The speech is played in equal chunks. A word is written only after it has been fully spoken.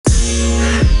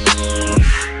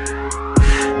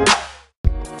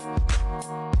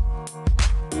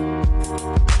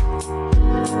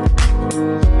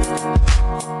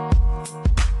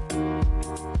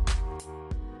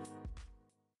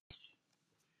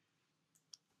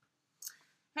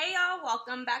Hey y'all,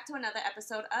 welcome back to another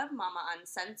episode of Mama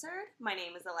Uncensored. My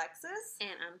name is Alexis.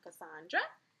 And I'm Cassandra.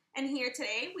 And here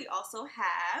today we also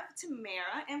have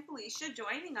Tamara and Felicia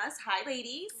joining us. Hi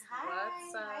ladies. Hi.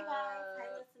 What's up? Hi guys.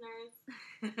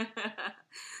 Hi listeners.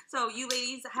 So you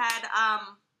ladies had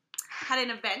an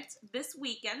event this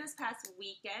past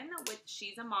weekend with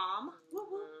She's a Mom.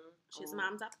 She's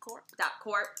Mom.corp.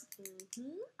 .corp.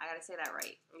 Mm-hmm. I gotta say that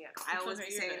right. Yeah. I always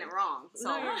be saying good. it wrong.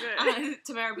 So No, you're good.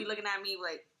 Tamara be looking at me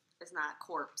like, it's not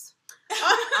corpse.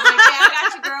 I'm like, yeah, I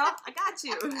got you, girl. I got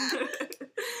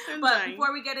you. But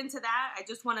before we get into that, I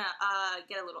just want to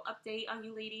get a little update on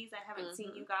you ladies. I haven't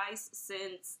seen you guys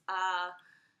since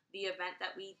the event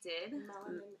that we did.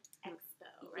 Melanin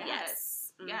Expo, right?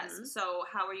 Yes. Mm-hmm. Yes. So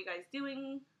how are you guys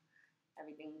doing?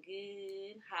 Everything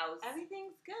good?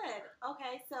 Everything's good.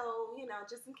 Okay, so,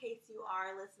 just in case you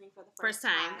are listening for the First first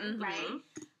time, right?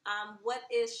 What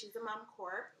is She's a Mom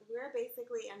Corp? We're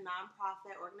basically a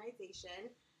nonprofit organization.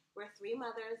 We're three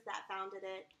mothers that founded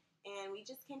it, and we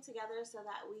just came together so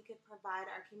that we could provide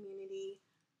our community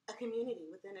a community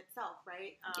within itself,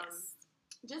 right? Yes.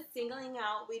 Just singling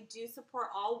out, we do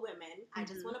support all women. I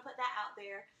just want to put that out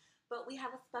there. But we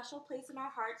have a special place in our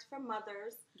hearts for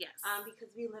mothers. Yes. Because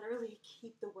we literally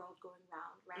keep the world going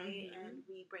round, right? And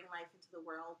we bring life into the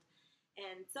world.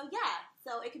 And so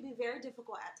it can be very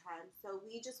difficult at times. So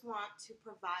we just want to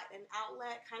provide an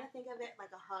outlet, kind of think of it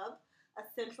like a hub, a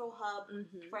central hub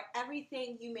for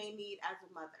everything you may need as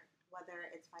a mother, whether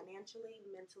it's financially,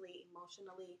 mentally,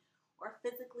 emotionally, or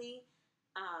physically.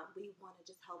 We want to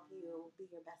just help you be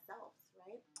your best selves,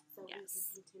 right? So we can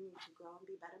continue to grow and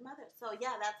be better mothers. So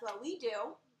that's what we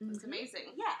do. It's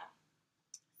amazing. Yeah.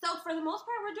 So for the most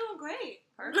part, we're doing great.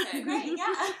 Perfect. Great,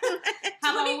 yeah.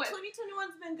 How about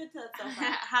 2021's been good to us so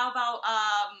far. How about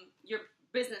your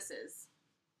businesses?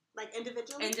 Like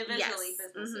individually? Individually,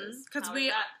 businesses. Because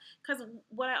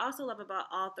what I also love about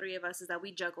all three of us is that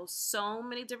we juggle so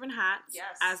many different hats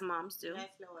as moms do. Yes,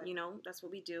 Lord. That's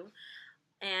what we do.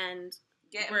 And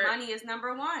getting money is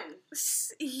number one.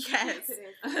 Yes.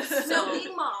 So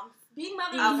being moms. Being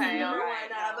mothers is number one.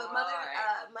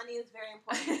 But money is very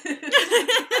important.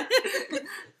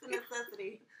 It's a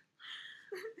necessity.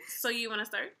 So you want to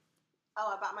start?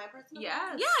 Oh, about my personal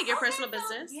business? Yeah, your personal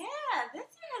business. This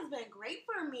year has been great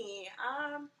for me.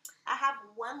 I have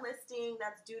one listing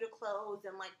that's due to close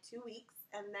in like 2 weeks,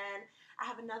 and then I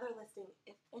have another listing.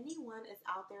 If anyone is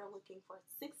out there looking for a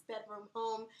 6-bedroom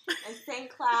home in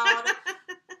St. Cloud,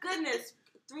 goodness,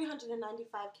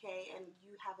 $395K, and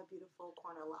you have a beautiful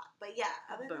corner lot. But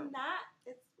other than that,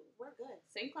 we're good.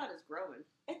 St. Cloud is growing.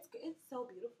 It's so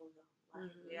beautiful though. Like,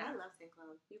 I love St.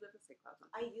 Cloud. You live in St. Cloud?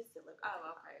 I used to live in St.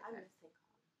 Cloud. Okay. I miss St.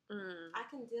 Cloud. I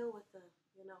can deal with the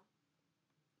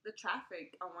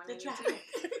traffic on one. The traffic.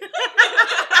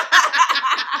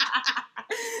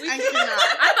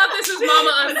 I thought this was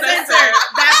Mama Uncensored.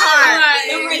 That part.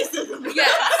 The racism.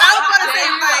 Yes. I was going to say,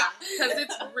 because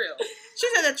it's real. She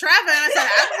said the traffic, and I said,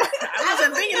 I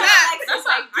wasn't thinking that. That's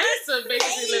like, I used to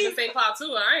basically live in St. Cloud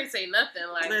too, and I ain't say nothing.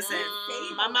 Like, listen,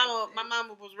 my mama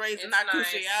was raised in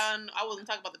Nakushi. Nice. I wasn't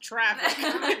talking about the traffic. I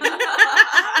don't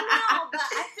know, but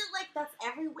I feel like that's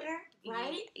everywhere,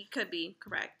 right? It could be,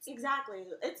 correct. Exactly.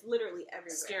 It's literally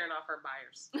everywhere. Scaring off her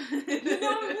buyers. You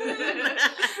know what I mean?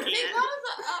 St. Cloud is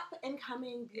an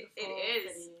up-and-coming, beautiful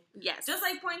city. Yes. Just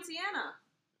like Poinciana.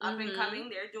 Up and coming,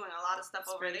 they're doing a lot of stuff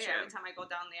over there. Every time I go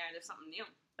down there, there's something new.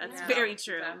 That's very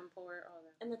true.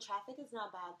 And the traffic is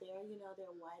not bad there. They're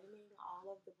widening all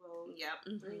of the roads.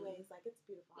 Yep. 3 ways. Like, it's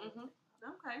beautiful.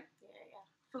 Okay. Yeah.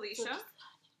 Felicia?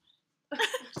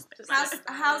 So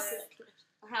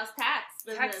How's tax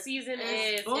business? Tax season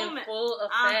is in full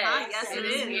effect. Yes, it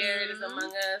is here. It is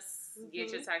among us.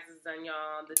 Get your taxes done,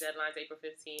 y'all. The deadline's April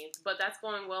 15th. But that's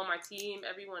going well. My team,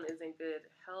 everyone is in good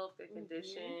health, good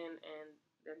condition, and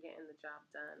they're getting the job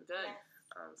done. Good.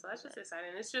 So that's just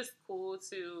exciting. It's just cool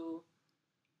to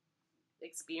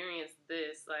experience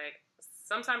this. Like,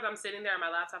 sometimes I'm sitting there on my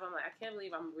laptop. I'm like, I can't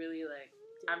believe I'm really, like,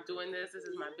 I'm doing this. This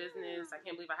is my business. I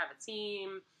can't believe I have a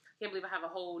team. I can't believe I have a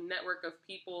whole network of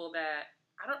people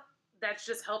that's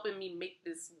just helping me make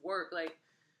this work. Like,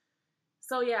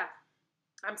 so yeah,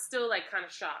 I'm still, like, kind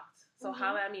of shocked. So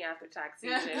holla at me after tax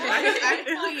season. I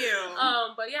feel you.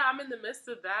 But yeah, I'm in the midst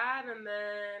of that, and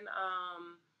then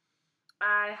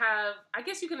I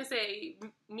guess you can say,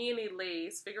 me and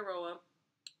Elaise Figueroa,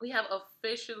 we have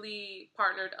officially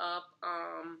partnered up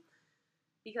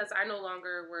because I no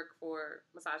longer work for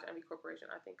Massage Envy Corporation.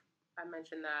 I think I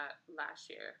mentioned that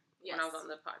last year when I was on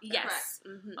the podcast. Yes.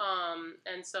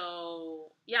 And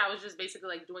so, yeah, I was just basically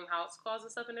like doing house calls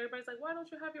and stuff, and everybody's like, why don't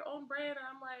you have your own brand? And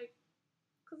I'm like,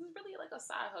 because it's really like a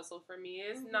side hustle for me.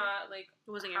 It's Mm-hmm. not like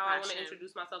It wasn't your how I want passion. to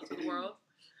introduce myself to the world.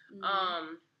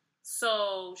 Mhm.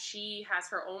 So she has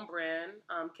her own brand,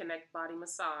 Connect Body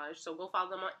Massage. So go follow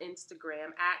them on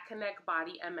Instagram at Connect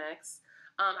Body MX.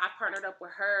 I've partnered up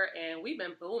with her, and we've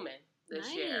been booming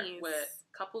this year Nice. with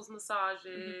couples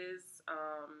massages.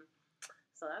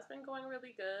 So that's been going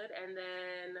really good. And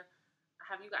then I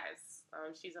have you guys.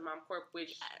 She's a mom corp,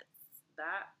 which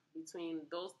that between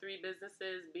those three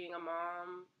businesses, being a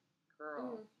mom,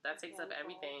 girl, that takes up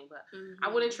everything. But I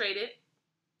wouldn't trade it.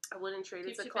 I wouldn't trade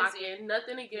it Keeps to you clock busy. in.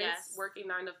 Nothing against Yes. working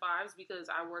 9 to 5s because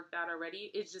I worked that already.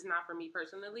 It's just not for me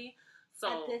personally. So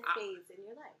At this phase in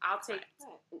your life. I'll take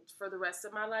Right. for the rest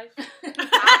of my life.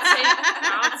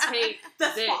 I'll take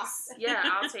Thus this. far. Yeah,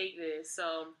 I'll take this.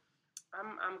 So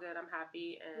I'm good. I'm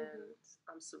happy, and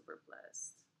I'm super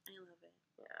blessed. I love it.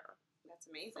 Yeah, That's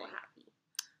amazing. so happy.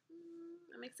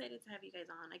 I'm excited to have you guys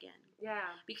on again. Yeah.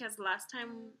 Because last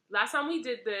time Last time we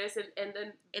did this, and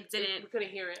then it we didn't couldn't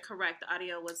hear it. correct. The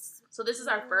audio was So this is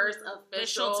our first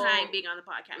official time being on the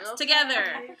podcast Okay.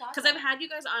 together. I forgot Because that. I've had you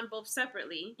guys on both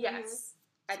separately. Yes,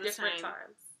 at So this different time,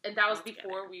 times, and that was all together.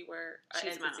 before we were an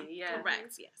She's my entity. own. Yeah.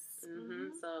 Correct, yes.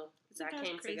 Mm-hmm. So Isn't that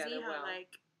came crazy together how, well.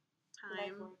 like, Life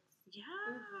time. works. Yeah.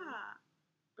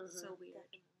 Mhm. So weird.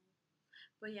 Definitely.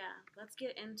 But yeah, let's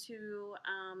get into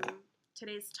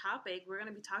today's topic. We're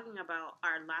going to be talking about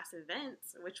our last event,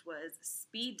 which was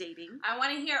speed dating. I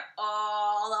want to hear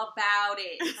all about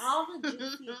it. All the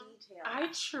juicy details. I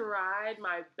tried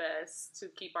my best to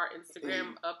keep our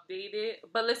Instagram updated,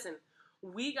 but listen,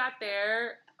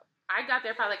 I got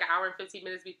there probably like an hour and 15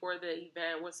 minutes before the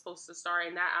event was supposed to start,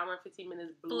 and that hour and 15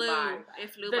 minutes blew by.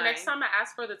 It flew The by. next time I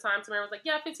asked for the time, Tamara was like,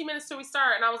 "Yeah, 15 minutes till we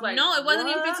start," and I was like, no, it wasn't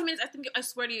even "What?" 15 minutes. I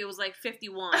swear to you, it was like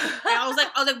 51. And I was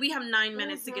like, we have 9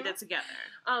 minutes to get it together.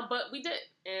 But we did,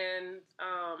 and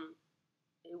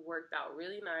it worked out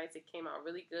really nice. It came out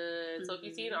really good. So if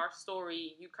you see in our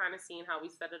story, you kind of seen how we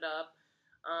set it up,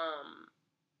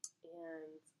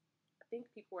 and I think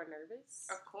people were nervous.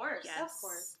 Of course. Yes. Of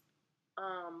course.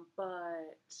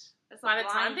 But It's by a the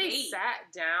time blind they date.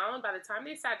 sat down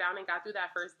and got through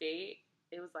that first date,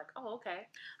 it was like, oh, okay,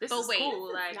 this But is wait,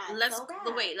 cool. Like, Not Let's so bad.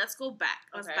 let's go back.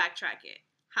 Let's Okay. backtrack it.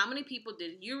 How many people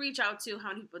did you reach out to? How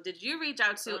many people did you reach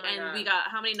out to? Oh my And God. we got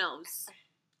how many no's?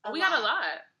 we got a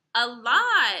lot. A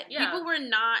lot. Yeah. People were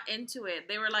not into it.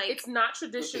 They were like, It's not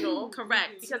traditional,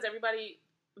 correct. because everybody,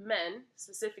 men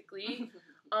specifically,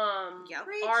 Yep.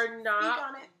 Preach. are Speak not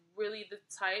on it. really the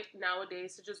type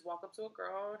nowadays to just walk up to a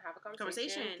girl and have a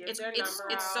conversation. Give It's their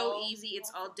number so out. easy.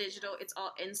 It's all digital. It's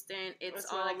all instant. It's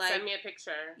It's all like, like send me a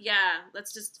picture. yeah.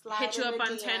 Let's just Slide hit you in up the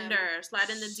on DM. Tinder. Slide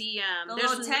in the DM. The There's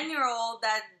little 10-year-old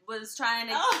that was trying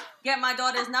to Oh. get my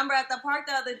daughter's number at the park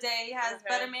the other day has Okay.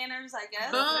 better manners, I guess.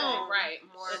 Boom. Right,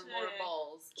 more Shit.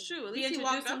 balls. Shoot, at He least he introduced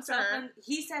walked up to himself her. and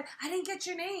he said, "I didn't get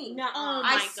your name." No. Oh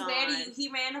I my swear to God. you, he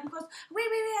ran up and goes, wait,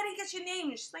 I didn't get your name.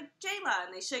 And she's like, Jayla.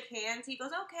 And they shook hands. He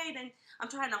goes, okay, then I'm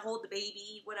trying to hold the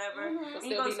baby, whatever. Mhm. But And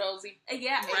he still goes, be nosy.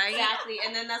 yeah, Right? exactly.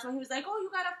 And then that's when he was like, oh, you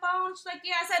got a phone? She's like,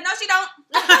 yeah. I said, no, she don't.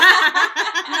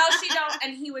 No, she don't.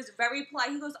 And he was very polite.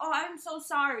 He goes, oh, I'm so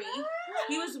sorry.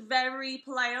 He was very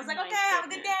polite. I was like, My okay, have a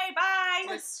good goodness. day. Bye.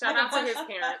 Just shout out to his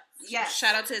parents. Yes.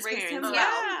 Shout out to his Raised him parents. well.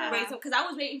 Yeah. Raised him, because I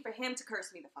was waiting for him to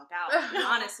curse me the fuck out.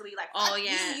 Honestly, like, Oh, fuck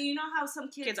yeah. you know how some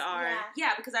kids are. Yeah.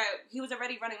 Yeah, because he was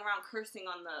already running around cursing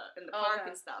in the Oh, park okay.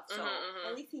 and stuff. So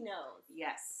At least he knows.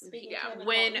 yes, Speaking Yeah. to him and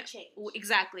When- how he changed.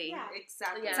 Exactly. Yeah.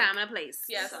 exactly. Yeah. Time and a place.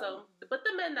 Yeah, So- so but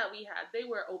the men that we had, they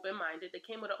were open minded. They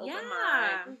came with an open Yeah.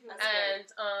 mind. That's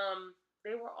good. And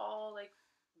they were all like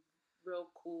real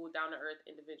cool, down to earth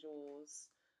individuals.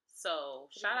 So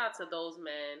shout out to those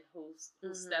men who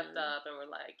stepped up and were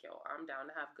like, "Yo, I'm down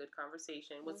to have good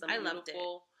conversation with some I loved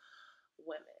beautiful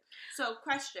women." So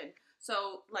question.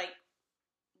 So like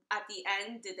at the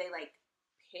end, did they like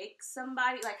pick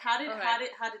somebody? Like how did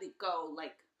it go?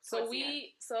 Like So towards the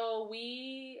end?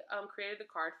 we created a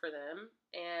card for them,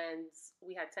 and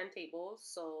we had 10 tables.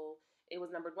 So it was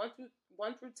numbered 1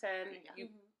 through 10. You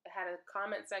had a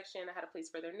comment section. I had a place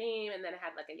for their name, and then it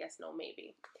had like a yes, no,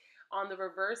 maybe. On the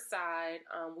reverse side,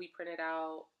 we printed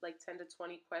out like 10 to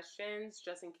 20 questions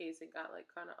just in case it got like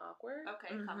kind of awkward.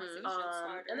 Okay, Mhm. conversation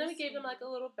starters. And then we gave them like a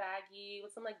little baggie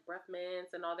with some like breath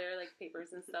mints and all their like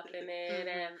papers and stuff in it,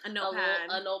 and A notepad.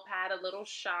 a notepad, a little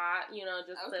shot,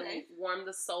 just Okay. to warm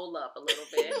the soul up a little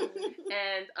bit.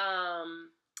 And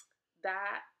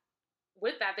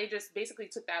with that, they just basically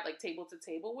took that like table to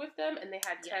table with them, and they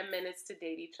had 10 minutes to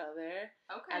date each other.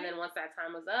 Okay. And then once that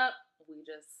time was up, we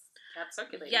just kept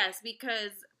circulating. Yes,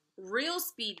 because real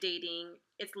speed dating,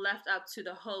 it's left up to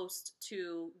the host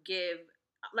to give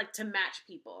like to match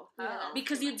people. Oh.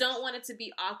 Because you don't want it to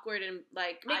be awkward and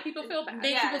like Make people feel bad.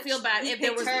 Make people feel bad if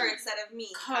there was her instead of me.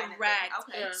 correct. Kind of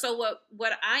thing. Okay. Yeah. So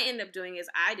what I ended up doing is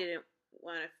I didn't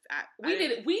want to. We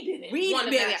didn't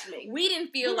want to match me. We didn't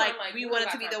feel We like weren't like, we we wanted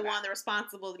got to be the her back. one, the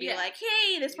responsible to be Yeah. like,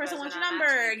 hey, this You person guys wants are your not number.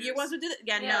 matchmakers. You want to do that?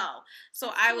 Yeah, Yeah. no.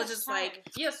 So I was just like,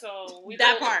 Yeah, so we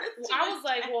that don't- part. I was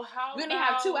like, well, how We only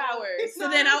have 2 about- hours. So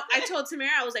then I told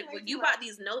Tamara, I was like, Way when too you much. bought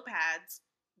these notepads,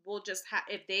 we'll just have,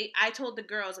 I told the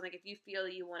girls, I'm like, if you feel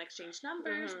you want to exchange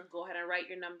numbers, Mhm. go ahead and write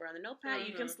your number on the notepad.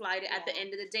 You can Mhm. slide it at the Yeah.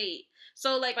 end of the date.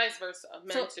 So like, Vice versa,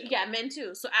 men so too. yeah, men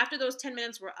too. So after those 10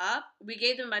 minutes were up, we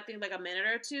gave them, I think, like a minute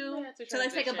or two Yeah, to like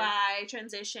say transition. goodbye,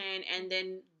 transition, and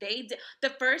then the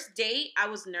first date, I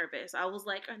was nervous. I was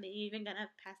like, are they even gonna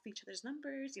pass each other's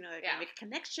numbers? You know, they're Yeah. gonna make a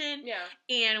connection. Yeah.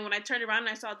 And when I turned around and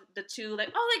I saw the two,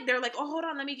 like, oh, like they're like, oh, hold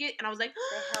on, let me get, and I was like,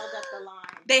 They held up the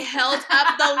line. they held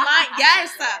up the line,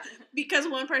 yes, because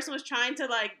one person was trying to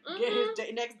like get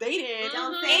his next date in.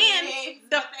 Don't Don't Mhm. say And names, the-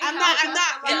 but they I'm held not- up I'm the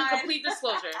not- And line. complete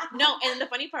disclosure. No, and the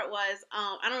funny part was,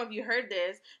 I don't know if you heard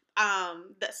this.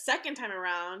 The second time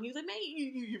around, he was like, "Man,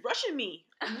 you rushing me."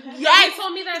 Yeah, he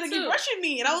told me that He's like, too. "You rushing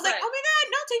me," and I was He's like, like- "Oh my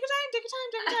god, no! Take your time.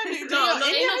 No,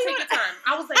 ain't no you take your time.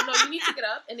 I was like, no, you need to get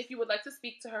up, and if you would like to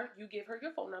speak to her, you give her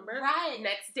your phone number. Right.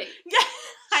 Next date.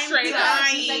 I'm Straight up.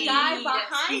 dying. The guy Yes,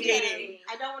 behind speed him, dating.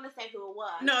 I don't want to say who it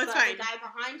was. No, it's but fine. The guy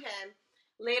behind him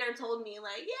later told me,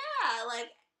 like, yeah, like,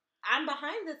 I'm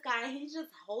behind this guy. He's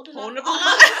just holding Holding up up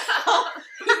the the line.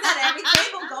 He's at every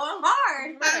table going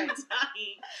hard. I'm Right.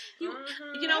 dying.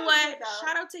 Mhm. You know Yeah, what? though.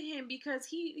 Shout out to him because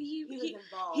he He was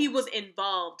involved. was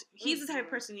involved. He's the type of Mhm.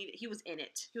 person he was in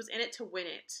it. He was in it to win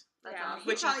it. That's Yeah. awesome. He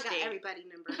Which probably is got big. everybody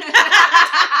number.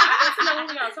 I don't know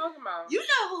who y'all talking about. You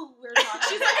know who we're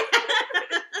talking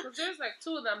about. Because there's like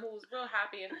two of them who was real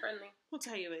happy and friendly. We'll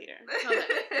tell you later.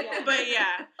 Yeah. But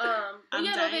yeah, But I'm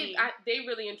yeah, no, they dying. they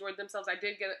really enjoyed themselves. I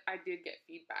did get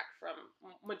feedback from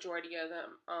majority of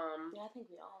them. Yeah, I think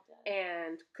we all did.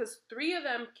 And because 3 of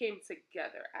them came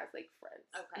together as like friends,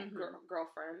 Okay. Mhm.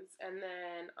 girlfriends, and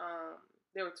then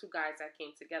there were 2 guys that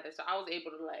came together. So I was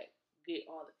able to like get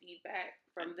all the feedback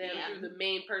from them Yeah. through the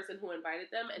main person who invited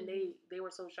them, and they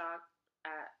were so shocked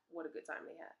at what a good time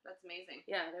they had. That's amazing.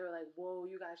 Yeah, they were like, whoa,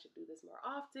 you guys should do this more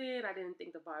often. I didn't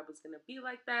think the vibe was going to be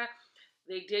like that.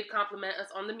 They did compliment us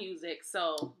on the music,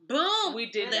 so boom. we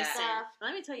did Good that. stuff.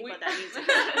 Let me tell you We- about that music.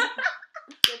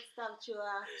 Good stuff,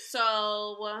 Chula.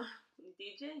 So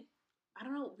DJ. I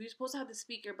don't know. We were supposed to have the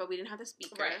speaker, but we didn't have the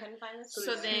speaker. Right. Couldn't find this. So it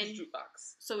was a then- huge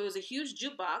jukebox. So it was a huge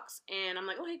jukebox, and I'm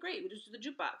like, oh, hey, great, we just do the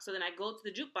jukebox. So then I go to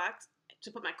the jukebox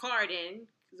to put my card in.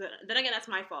 Then again, that's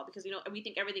my fault because, you know, we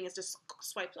think everything is just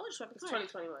swiped. Oh, just swipe the It's card.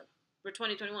 2021. For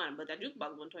 2021, but that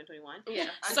jukebox was 2021. Yeah.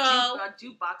 A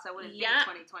jukebox, I wouldn't Yeah.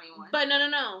 think 2021. But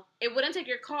no. It wouldn't take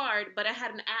your card, but it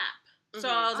had an app. So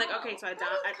Mhm. I was like, Oh. okay, so I That down.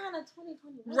 was kind of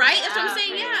 2021. Right, that's what I'm Yeah,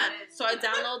 saying. Yeah. right. So I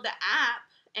download the app,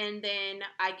 and then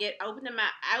I open the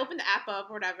map. I open the app up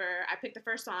or whatever. I pick the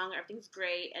first song. Everything's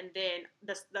great, and then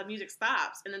the music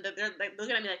stops, and then they're like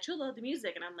looking at me like, "Chula, the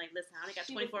music," and I'm like, "Listen, I only got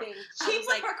She 24." was being I cheap was with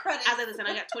like- her credits. I was like, "Listen,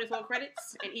 I got 24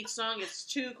 credits, and each song is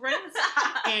 2 credits,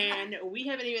 and we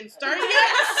haven't even started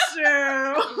yet."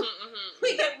 So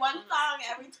We get one song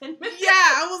every 10 minutes. yeah,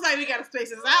 I was like, "We gotta space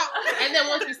this out." And then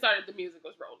once we started, the music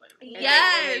was rolling. And then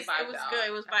Yes, when they it was vibed good. out,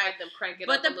 It was I had vibe. them crank it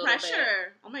But up the a little bit.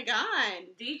 pressure, oh my god.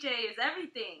 DJ is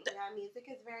everything. Yeah, music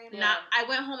is very important. Now I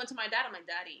went home and told my dad, I'm like,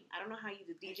 "Daddy, I don't know how you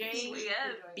do DJ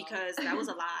Yeah, because that was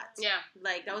a lot. Yeah,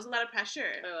 Like that was a lot of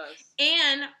pressure." it was.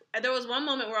 And there was one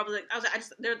moment where I was like,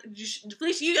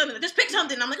 Felicia, you just pick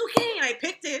something. I'm like, okay, and I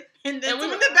picked it, and then And we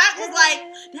someone were- in the back was like,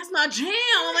 "That's my jam."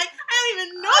 I'm like, I don't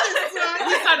even know this song.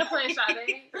 We started playing Sade.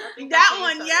 I think That that's when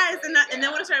one, we started yes, and playing,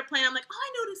 then when I started playing, I'm like, oh, I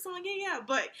know this song, yeah.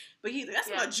 But he's like, that's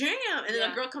Yeah. my jam, and then Yeah.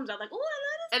 the girl comes out like, oh, I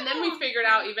love this And then song. we figured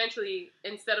out eventually,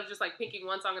 instead of just like picking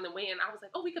one song and then waiting, I was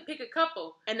like, oh, we could pick a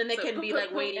couple. and then they So can be poop, like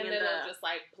poop, waiting and in then the. it'll just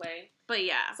like play. But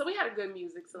yeah, So we had a good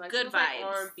music selection. Good It was like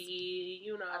vibes. R&B,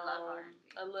 you know, I love R&B.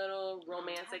 a little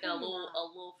romantic and a little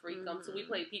freakum. So we Mhm.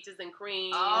 played Peaches and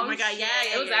Cream. Oh my God, yeah,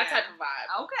 It was that type of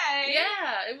vibe. Okay.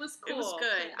 Yeah, it was cool. it was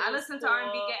good. I It was listen to cool.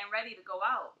 R&B getting ready to go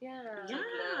out. Yeah.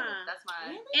 Yeah. That's my.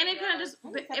 Really? And it kind of Yeah. just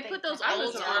I think it put those I old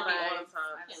listen to school R&B all vibes. the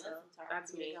time. I can't So listen to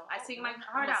that's R&B. me. I sing my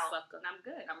heart I'm a out, sucker. and I'm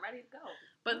good. I'm ready to go.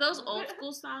 But those old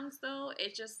school songs, though,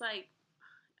 it's just like,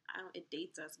 it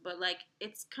dates us, but like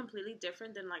it's completely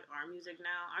different than like our music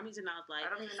now. Our music now is like I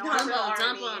don't even know. No, R&B. no,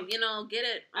 dump R&B. them, you know, get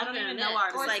it. I don't up even in know it.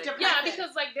 artists. Or It's it's like, different. Yeah, Perfect.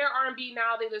 because like their R&B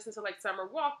now, they listen to like Summer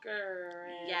Walker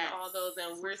and Yes. all those,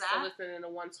 and we're Who's still that? listening to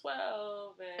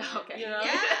 112 and Okay. you know,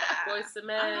 Yeah. Boyz II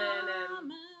Men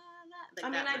and Like I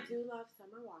mean, that I one. do love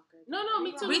Summer Walker. No,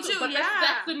 me too. Me too, But yeah.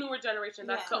 that's the newer generation.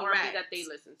 That's the R&B Correct. that they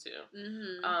listen to.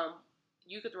 Mm-hmm.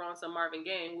 You could throw on some Marvin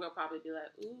Gaye, and we'll probably be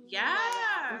like, ooh. Yeah,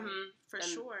 For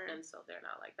sure. And so they're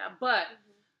not like that. But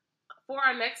for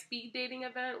our next speed dating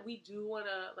event, we do want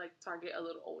to like target a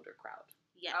little older crowd.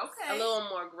 Yes. Okay. A little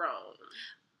more grown.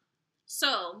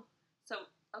 So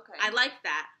okay. I like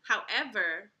that.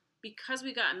 However, because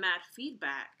we got mad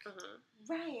feedback,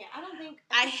 Right. I don't think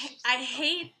I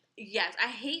hate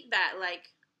that, like,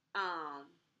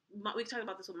 we talked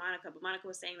about this with Monica, but Monica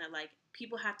was saying that, like,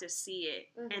 people have to see it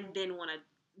and then want to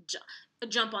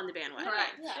jump on the bandwagon.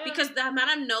 Correct. Yeah. Because the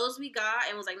amount of no's we got,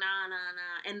 it was like, nah.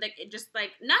 And, like, it just,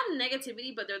 like, not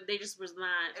negativity, but they just was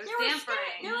not. It was They were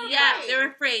dampening. scared. They were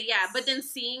afraid, yeah. But then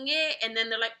seeing it, and then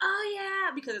they're like, oh,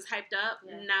 yeah, because it's hyped up,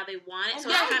 now they want it. And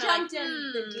So I it's kind of like, jumped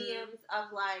in the DMs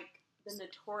of, like, the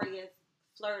notorious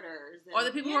flirters. And, or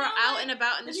the people who are out and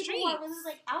about in the people streets. who are really,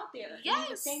 like, out there. And you would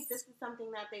Yes. think this is something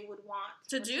that they would want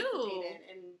To do. participate in,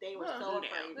 and they were so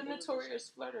afraid. The notorious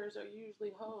flirters are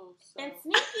usually hoes. So. And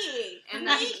sneaky. And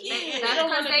sneaky. they don't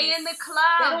because wanna they be- in the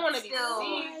club. they don't wanna be still.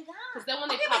 seen. Oh my god. Because then when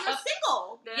they Okay, but pop you're up, single.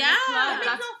 They're in Yeah. the club. That makes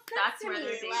That's, no sense that's to where me.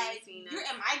 they're dating Like, Cena. you're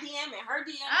in my DM and her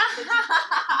DM.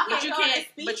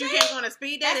 But you can't go on a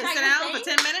speed date That's and not sit your down for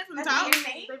thing? 10 minutes and That's talk. not your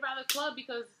thing? they rather club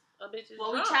because a bitch is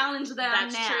Well, we drunk. challenge them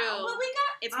That's now. true. Well, we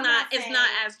got. It's I'm not saying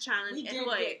as We challenging. did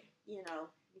But get,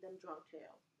 them drunk too.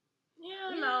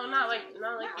 Yeah, no, not like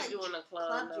Not you like do in a club.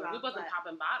 club No. drunk, We wasn't but-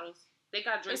 popping bottles. They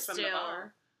got drinks from the still,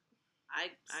 bar.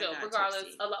 I Still, got regardless,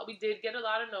 tipsy. we did get a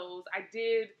lot of no's. I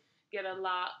did get a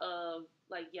lot of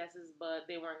like yeses, but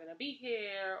they weren't gonna be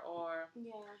here, or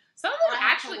Yeah. some of Or them I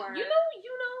have to actually. work. You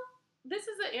know, this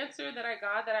is an answer that I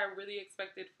got that I really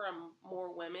expected from more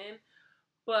women.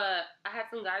 But I had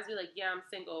some guys be like, "Yeah, I'm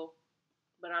single,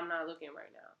 but I'm not looking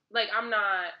right now. Like,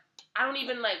 I don't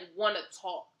even like want to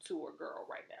talk to a girl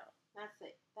right now." That's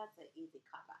it. That's an easy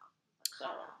cop out. So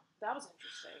that was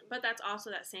interesting. But that's also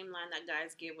that same line that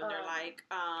guys give when they're like,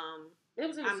 It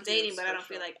was I'm dating, but I don't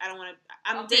feel like I don't want to.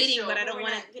 I'm Official, dating, but I but don't we're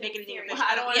want not to getting make anything serious. official.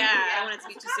 I don't wanna be- I don't want it to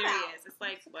be That's too a cop-out. serious. It's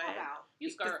like, It's a what? cop-out. You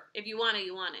skirt. If you want it,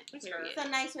 you want it. You Period. It's a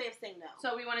nice way of saying no.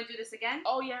 So we want to do this again?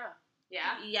 Oh yeah,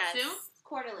 Yeah. Yes. Soon?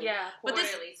 Quarterly. yeah. But this-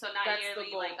 Quarterly. So not that's the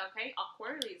yearly. goal. Like, okay,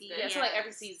 quarterly is good. Yeah, so like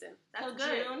every Yes. season. That's So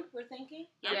good. June, we're thinking.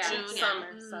 Yeah, June,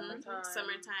 summer, yeah. summertime.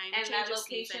 Summertime. And change that of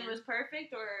location season. was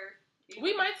perfect, or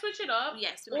We might switch it up.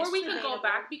 Yes. Or we might could switch go it.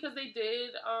 back because they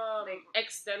did They-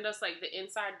 extend us like the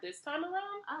inside this time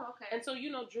around. Oh, okay. And so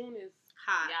June is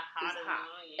Hot. yeah, hot. It's hot.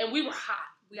 And we were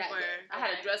hot. We that were. day. I had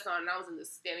a Okay. dress on and I was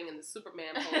standing in the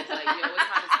Superman pose like, yo, it's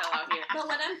hot as hell out here. But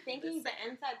what I'm thinking, the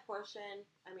inside portion,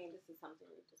 I mean, this is something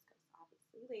we discuss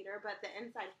obviously later, but the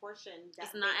inside portion that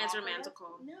It's not they as offer us-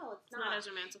 romantical. No, it's It's not as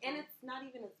romantical. And it's not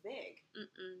even as big.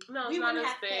 Mm-mm. No, it's We not wouldn't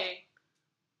as have big.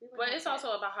 But it's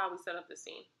also about how we set up the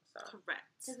scene. So Correct.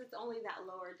 because it's only that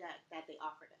lower deck that they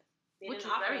offered us. They Which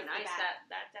didn't is offer very us the nice. back.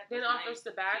 That deck they was didn't offer nice. us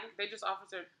the back. They just offered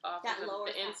That lower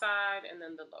the side. inside and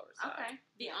then the lower side. Okay.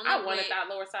 The Yeah. only I wanted way- that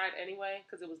lower side anyway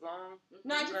because it was long.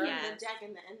 No, I just mean Yes. the deck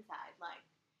and the inside. Like,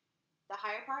 the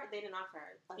higher part, they didn't offer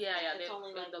us. Yeah, yeah, It's they-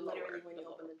 only like the literally lower- when the you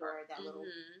open lower the door, that little.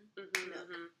 Mhm.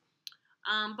 Nook.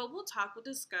 But we'll talk, we'll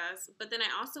discuss. But then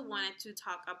I also wanted to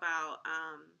talk about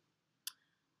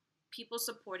people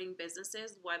supporting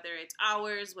businesses, whether it's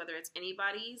ours, whether it's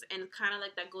anybody's, and kind of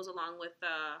like that goes along with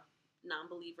the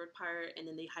non-believer part, and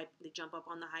then they jump up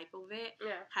on the hype of it.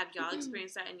 Yeah, Have y'all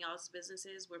experienced that in y'all's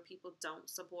businesses where people don't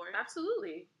support?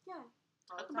 absolutely. Yeah.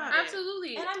 Talk about it.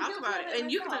 Absolutely. And I'm Talk guilty about of it, it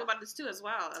and you can talk myself. about this too as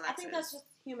well, Alexis. I think that's just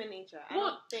human nature. I Well,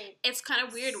 don't think. It's kind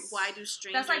of weird. Why do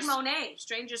strangers? That's like Monet.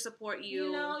 Strangers support you.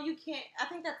 You know, you can't. I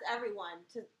think that's everyone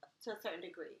to a certain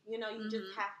degree. You know, you just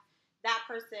Mhm. have that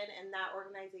person and that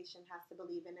organization has to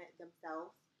believe in it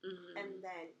themselves, Mhm. and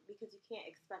then because you can't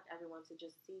expect everyone to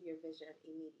just see your vision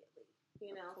immediately.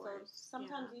 You know, so course,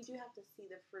 sometimes you do have to see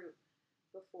the fruit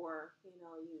before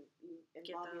you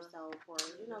involve the- yourself or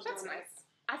That's donate. nice.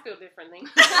 I feel differently.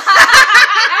 Say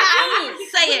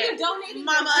When it. you're donating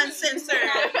Mama your money,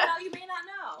 Uncensored. You may not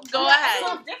know. Go Yeah, ahead.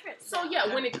 So different. So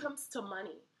yeah, when it comes to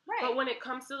money, right. but when it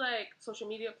comes to like social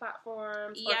media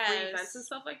platforms or free Yes. events and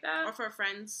stuff like that, Or for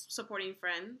friends supporting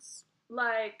friends,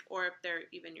 like or if they're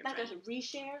even your like friends. a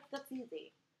reshare, that's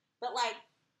easy. But like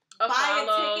a buy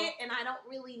follow. a ticket and I don't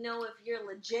really know if you're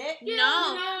legit. Yeah,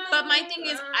 No, yeah, but my thing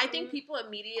is, I um, think people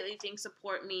immediately think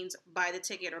support means buy the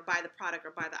ticket or buy the product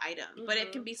or buy the item. But it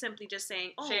Mhm. can be simply just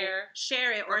saying, oh,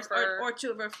 Share. it, Refer. or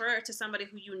to refer to somebody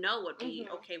who you know would be Mhm.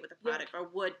 okay with the Yeah. product or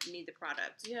would need the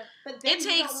product. Yeah. But then It you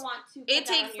takes- don't want to put it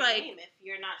that takes, on your like- name if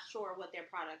you're not sure what their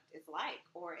product is like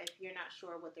or if you're not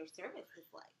sure what their service is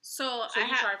like. So, So I you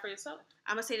have. try for yourself.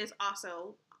 I'm gonna say this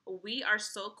also. we are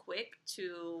so quick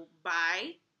to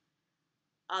buy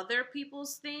other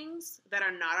people's things that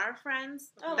are not our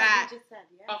friends that like you just said,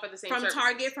 offer the same from services.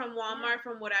 Target, from Walmart,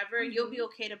 from whatever, you'll be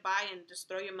okay to buy and just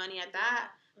throw your money at that,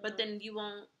 but then you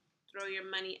won't throw your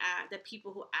money at the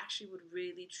people who actually would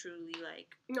really truly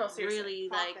really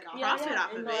profit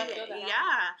off of it.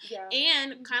 Yeah.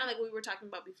 And kind of like we were talking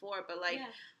about before, but like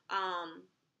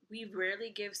we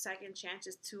rarely give second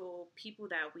chances to people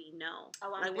that we know.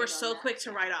 Like we're so quick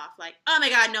to write off, like, oh my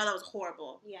god, no, that was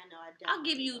horrible. Yeah, no, I'll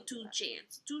give you 3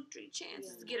 chances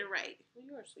to get it right. Well,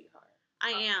 you're a sweetheart. I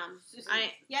am.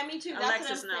 Yeah, me too. That's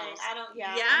Alexis what I'm knows. saying. I don't.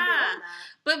 Yeah. Yeah.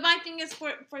 But my thing is,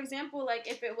 for example, like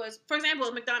if it was, for example,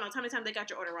 at McDonald's, how many times they got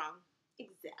your order wrong?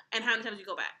 Exactly. And how many times you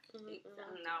go back? Exactly.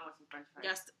 Now I want some French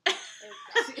fries.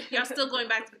 Y'all still going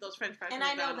back to get those French fries. And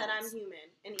I know that I'm human,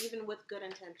 and even with good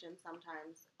intentions,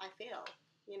 sometimes I fail.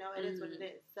 You know, it is what it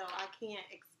is. So I can't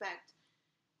expect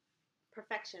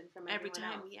perfection from every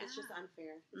time. Else. Yeah. It's just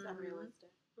unfair. It's unrealistic.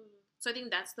 So I think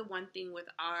that's the one thing with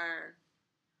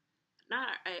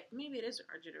maybe it is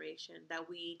our generation that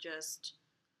we just.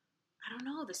 I don't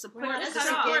know, the support we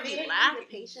lack.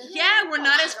 Yeah, we're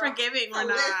not as forgiving. We're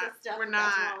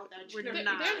not.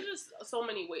 There's just so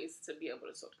many ways to be able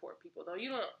to support people, though. You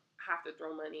don't have to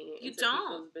throw money into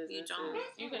people's businesses. You don't.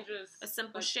 You can just a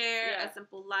simple share, a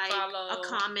simple like, follow, a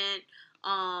comment,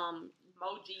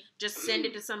 emoji. Just send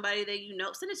it to somebody that you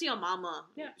know. Send it to your mama.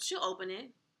 Yeah, she'll open it.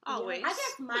 Always. I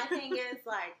guess my thing is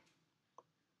like,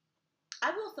 I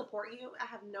will support you. I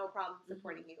have no problem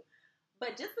supporting you.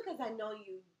 But just because I know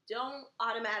you don't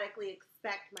automatically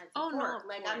expect my support.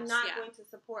 I'm not going to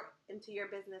support into your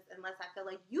business unless I feel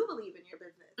like you believe in your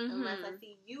business. Unless I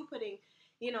see you putting,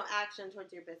 action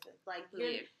towards your business. Like,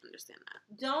 you understand that.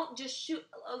 Don't just shoot.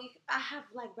 I have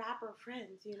like rapper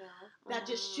friends, that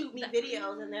just shoot me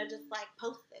videos and they're just like,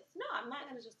 post this. No, I'm not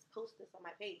going to just post this on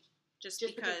my page. Just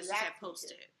because you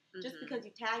post it. Just because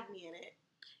you tagged me in it.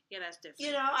 Yeah, that's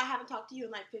different. I haven't talked to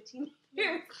you in like 15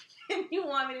 years. And you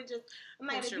want me to just, I'm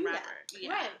not going to do that.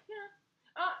 Yeah. Right.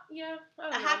 Yeah.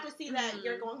 I have to see that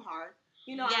you're going hard.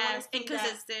 Yes, and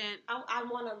consistent. I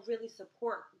want to really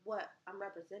support what I'm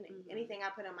representing. Anything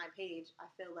I put on my page,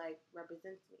 I feel like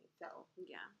represents me. So,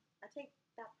 yeah. I take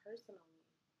that personally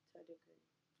to a degree.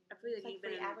 I feel like you've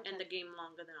been in the game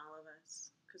longer than all of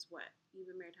us. Because you've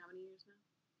been married how many years now?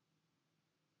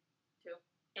 2.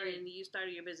 And you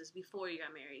started your business before you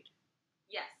got married.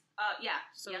 Yes. Yeah.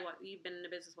 So you've been in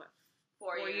the business 4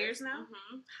 years now?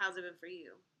 Mm-hmm. How's it been for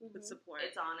you with support?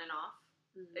 It's on and off.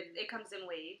 It comes in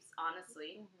waves,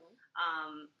 honestly.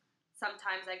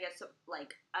 Sometimes I get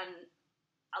like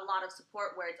a lot of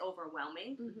support where it's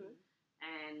overwhelming,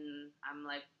 and I'm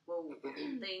like, whoa,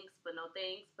 thanks, but no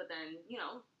thanks. But then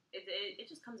it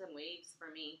just comes in waves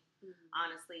for me.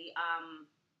 Honestly,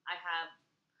 I have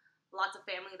lots of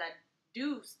family that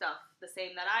do stuff the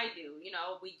same that I do.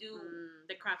 We do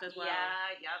the craft as well.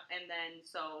 Yeah, yep. And then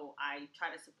so I try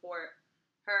to support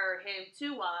him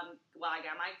too while I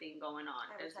got my thing going on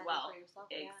as well. For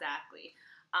yourself, exactly.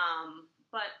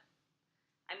 But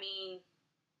I mean,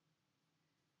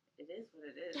 it is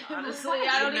what it is. Honestly,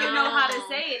 I don't even know how to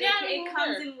say it. It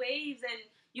comes in waves, and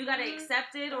you gotta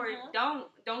accept it or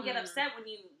don't. Don't get upset when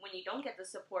you don't get the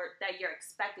support that you're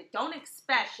expected. Don't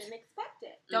expect. You shouldn't expect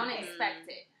it. Don't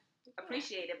expect it.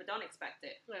 Appreciate it, but don't expect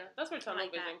it. Yeah, that's where tunnel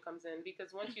vision comes in,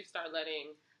 because once you start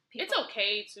letting it's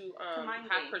okay to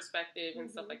have perspective and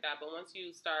stuff like that, but once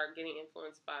you start getting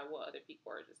influenced by what other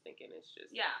people are just thinking, it's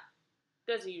just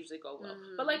doesn't usually go well.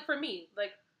 But like for me,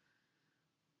 like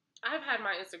I've had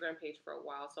my Instagram page for a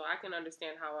while, so I can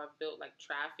understand how I've built like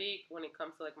traffic when it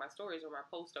comes to like my stories or my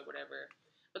posts or whatever.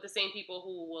 But the same people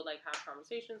who will like have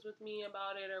conversations with me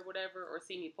about it or whatever, or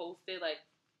see me post it, like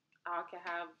I can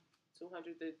have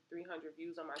 200 to 300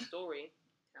 views on my story.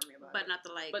 Tell me about but it. Not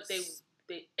the likes. But they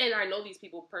and I know these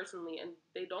people personally, and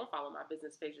they don't follow my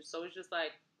business pages. So it's just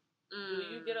like, do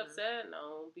you get upset?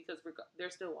 No, because they're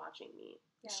still watching me.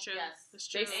 It's true. Yes. It's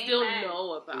true. They still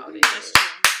know about it. That's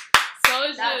true. So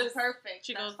it's just perfect.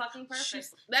 That's fucking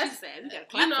perfect. That's sad.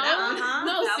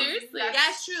 No, seriously.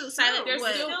 That's true. Silent. They're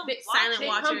still silent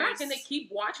watchers. They come back and they keep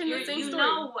watching the same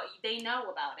story. They know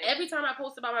about it. Every time I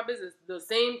post about my business, the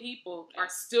same people are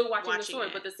still watching the story,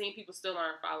 but the same people still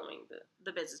aren't following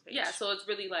the business page. Yeah, so it's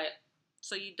really like,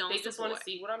 so you don't. They just want to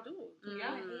see what I'm doing.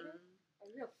 Yeah. Are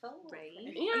you a foe? Right.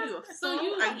 Yeah. Are you a foe?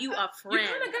 Are you a friend? You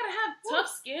kind of gotta have tough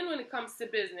skin when it comes to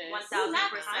business. 1,000%.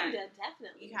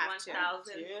 Definitely. You have to.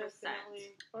 1,000%.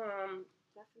 Definitely.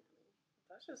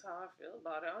 That's just how I feel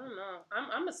about it. I don't know.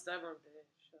 I'm a stubborn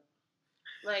bitch. So.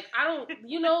 Like, I don't,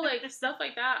 like, stuff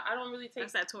like that, I don't really take.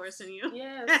 That's that Taurus in you.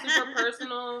 Yeah, super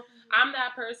personal. I'm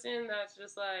that person that's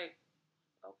just like,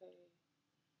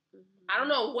 okay. I don't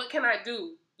know, what can I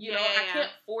do? I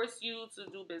can't force you to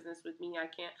do business with me. I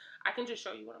can just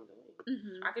show you what I'm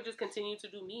doing. I can just continue to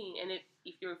do me. And if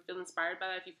you feel inspired by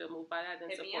that, if you feel moved by that,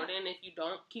 then support it. And if you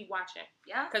don't, keep watching.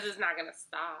 Yeah. Because it's not going to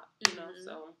stop,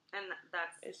 so. And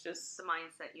it's just the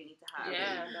mindset you need to have.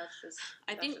 Yeah, that's just.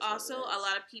 I think also a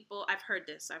lot of people, I've heard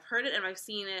it and I've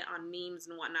seen it on memes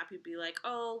and whatnot. People be like,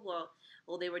 oh, well,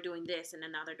 they were doing this and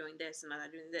then now they're doing this and now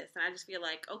they're doing this. And I just feel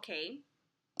like, okay.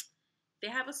 They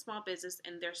have a small business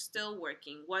and they're still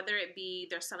working, whether it be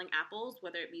they're selling apples,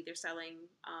 whether it be they're selling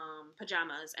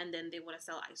pajamas, and then they want to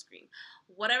sell ice cream.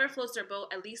 Whatever floats their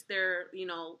boat, at least they're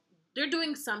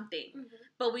doing something.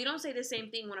 But we don't say the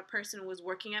same thing when a person was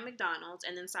working at McDonald's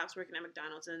and then stops working at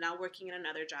McDonald's and now working at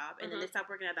another job, and then they stop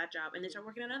working at that job and they start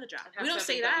working at another job. We don't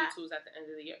say that. W-2s at the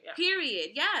end of the year. Yeah.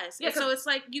 Period. Yes. Yeah, so it's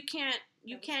like you can't.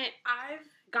 I've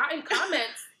gotten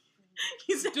comments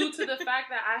due to the fact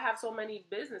that I have so many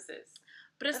businesses.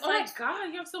 But it's like, oh my God,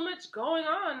 you have so much going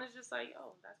on. It's just like,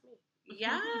 oh, that's me.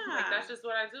 Yeah. Like, that's just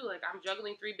what I do. Like, I'm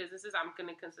juggling 3 businesses. I'm going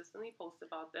to consistently post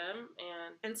about them.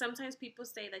 And sometimes people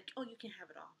say, like, oh, you can have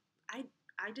it all.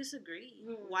 I disagree.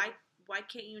 Why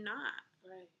can't you not?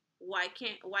 Right. Why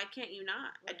can't you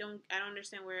not? Right. I don't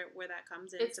understand where that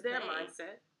comes in. It's their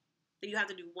mindset. That you have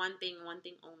to do one thing only,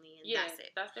 and that's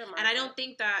it. That's their mindset. And I don't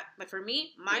think that, like, for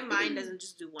me, my mind doesn't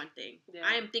just do one thing. Yeah.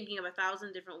 I am thinking of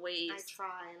 1,000 different ways. I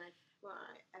try, and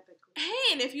epically.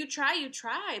 Hey, and if you try,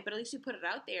 but at least you put it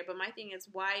out there. But my thing is,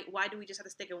 why do we just have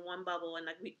to stick in one bubble and,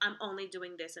 like, I'm only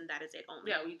doing this and that is it only?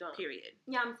 Yeah, we don't. Period.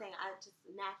 Yeah, I'm saying, I just,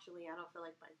 naturally, I don't feel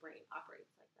like my brain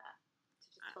operates like that. To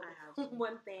just focus on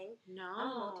one thing. No.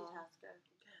 I'm a multitasker.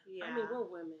 I Yeah. mean, we're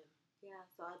women. Yeah,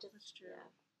 so I just. That's true.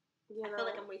 Yeah. I feel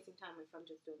like I'm wasting time if I'm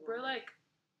just doing one. We're like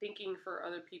thinking for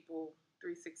other people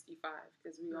 365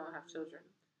 because we all have children.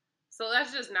 So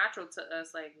that's just natural to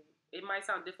us. Like, it might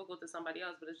sound difficult to somebody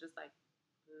else, but it's just like,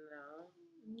 no.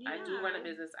 Yeah. I do run a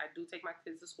business. I do take my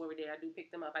kids to school every day. I do pick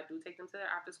them up. I do take them to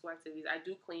their after school activities. I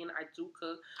do clean. I do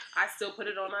cook. I still put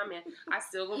it on my man. I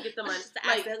still go get the money.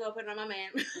 I still go put it on my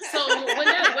man. So when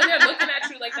they're looking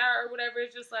at you like that or whatever,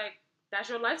 it's just like, that's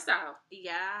your lifestyle.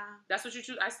 Yeah. That's what you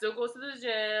choose. I still go to the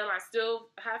gym. I still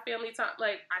have family time.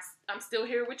 Like, I'm still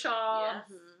here with y'all.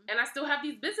 Yes. And I still have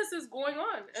these businesses going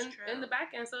on in the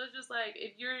back end. So it's just like,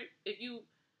 if you're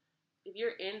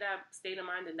in that state of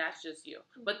mind, then that's just you.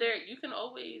 But you can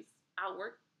always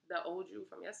outwork the old you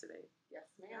from yesterday.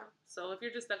 Yes, ma'am. So if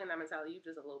you're just stuck in that mentality, you're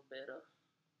just a little bitter.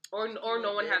 Or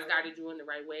no one has guided you in the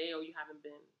right way, or you haven't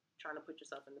been trying to put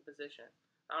yourself in the position.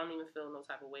 I don't even feel no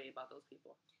type of way about those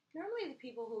people. Normally the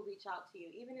people who reach out to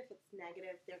you, even if it's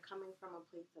negative, they're coming from a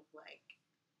place of, like,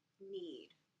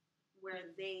 need, where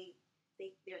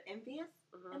they're envious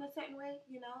in a certain way,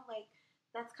 like,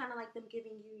 that's kind of like them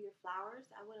giving you your flowers.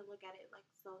 I wouldn't look at it, like,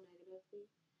 so negatively.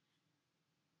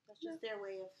 That's just their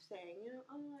way of saying,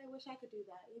 oh, I wish I could do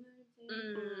that, you know what I'm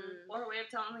saying? Or a way of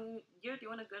telling you, you're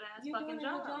doing a good-ass fucking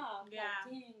job. Yeah.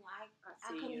 Like, dang,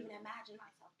 I couldn't even imagine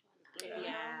myself doing that.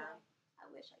 Yeah.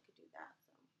 I wish I could do that,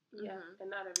 so. Yeah, and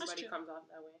not everybody comes off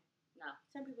that way. No.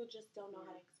 Some people just don't know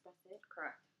how to express it.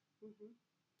 Correct.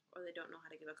 Or they don't know how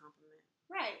to give a compliment.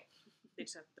 Right. They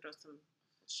just have to throw some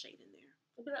shade in there.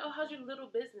 They'll be like, oh, how's your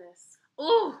little business?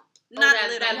 Ooh, not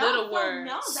that little word.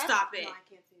 No, stop it. No, I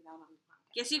can't say that on the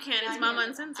podcast. Yes, you can. It's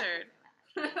Mama Uncensored.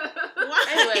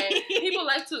 Anyway, people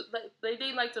like to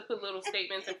they like to put little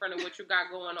statements in front of what you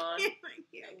got going on.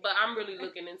 But I'm really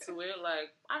looking into it.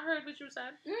 Like, I heard what you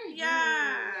said.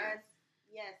 Yeah.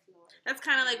 Yes, Lord. That's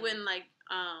kind of like when, like,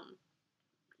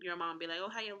 your mom be like,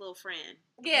 oh, how your little friend?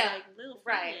 Yeah. Like, little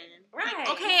friend. Right.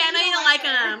 Like, okay, I know you don't like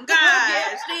him.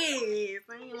 Gosh, jeez.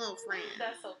 I'm your little friend.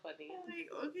 That's so funny.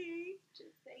 Like, okay.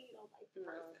 Just say you don't like the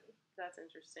person. That's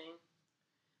interesting.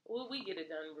 Well, we get it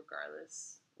done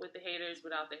regardless. With the haters,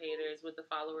 without the haters. With the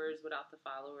followers, without the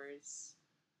followers.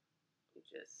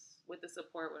 With the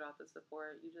support, without the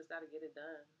support. You just got to get it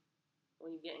done.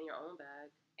 When you get in your own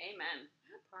bag. Amen.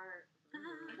 That part.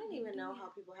 I didn't even know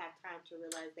how people have time to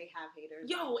realize they have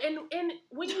haters. Yo, and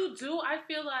when you do, I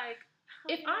feel like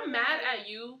if I'm mad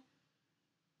at you,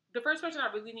 the first person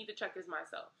I really need to check is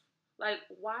myself. Like,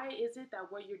 why is it that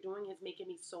what you're doing is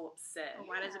making me so upset? Or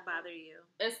why does it bother you?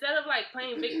 Instead of, like,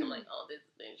 playing victim, like, oh,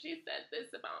 she said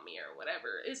this about me or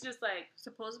whatever. It's just like,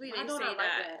 supposedly they say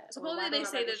that. Supposedly they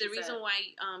say that the reason why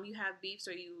you have beefs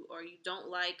or you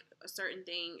don't like a certain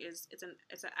thing is it's an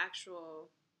actual,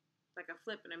 like, a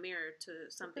flip in a mirror to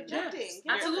something. Projecting. Yes,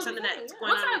 absolutely. Something that's going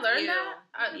Once on I learned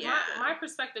with you. that, my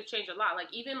perspective changed a lot.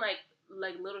 Like, even like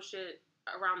little shit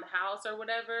around the house or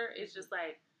whatever, it's just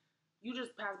like, you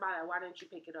just passed by that. Why didn't you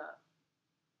pick it up?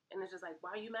 And it's just like,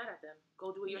 why are you mad at them?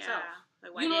 Go do it yourself.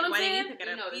 Like, you know what I'm saying? Didn't you pick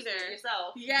it up either?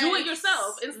 Yourself. Yes. Do it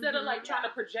yourself instead of like trying to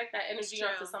project that energy It's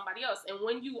onto true. somebody else. And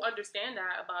when you understand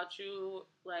that about you,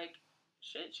 like,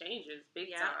 shit changes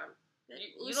big time.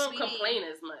 You don't complain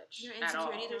as much Your at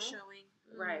all. insecurities are showing.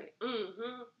 Right.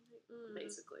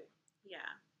 Basically. Yeah.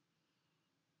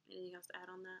 Anything else to add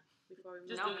on that before we move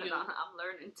Just No, do because you. I'm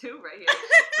learning too right here.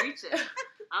 Preaching.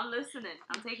 I'm listening.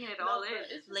 I'm taking it all in.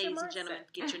 It's just Ladies your and gentlemen,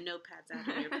 mindset. get your notepads out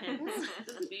and your pens.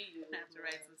 Just be you. I have to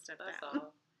write some stuff That's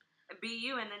down. all. Be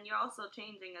you, and then you're also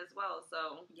changing as well.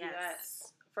 So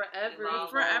Yes. Forever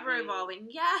Evolve. Forever evolving.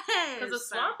 Yes. Because a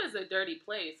swamp is a dirty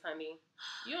place, honey.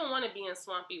 You don't want to be in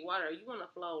swampy water. You want to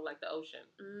flow like the ocean.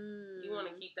 You want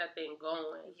to keep that thing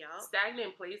going. Yup.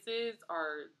 Stagnant places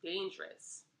are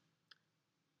dangerous.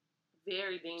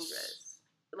 Very dangerous.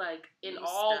 Like, in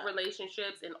all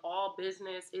relationships, in all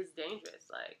business, it's dangerous.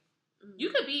 Like, you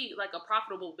could be, like, a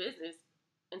profitable business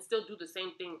and still do the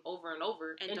same thing over and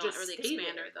over. and don't just really stay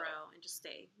expand there, or grow and just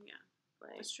stay. Yeah.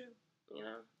 Like, That's true. you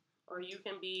know? Or you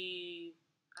can be,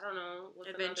 I don't know, what's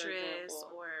another Adventurous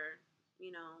example? or,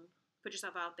 you know, put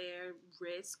yourself out there,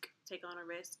 risk, take on a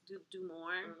risk, do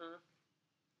more.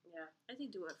 Yeah. I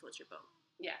think do what floats your boat.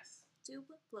 Yes. Do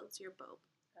what floats your boat.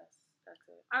 That's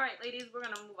it. all right, ladies, we're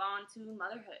gonna move on to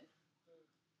motherhood.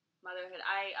 Motherhood.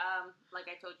 Like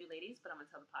I told you, ladies, but I'm gonna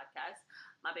tell the podcast.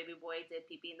 My baby boy did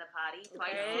pee-pee in the potty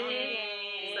twice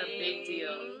today. It's a big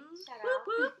deal. Shout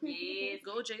out. Yes.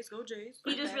 Go Jays, go Jays.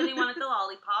 He just really wanted the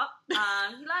lollipop. He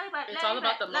lollipop. It's all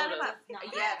about the lollipop. motive. Not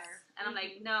Yes. matter. And I'm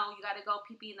like, no, you got to go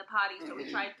pee-pee in the potty. So we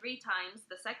tried 3 times.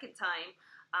 The second time,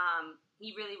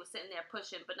 he really was sitting there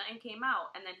pushing, but nothing came out.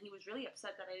 And then he was really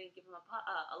upset that I didn't give him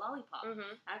a lollipop.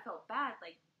 And I felt bad.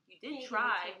 Like, you did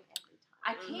try.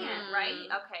 I can't, right?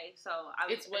 Okay, so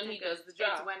It's when he does the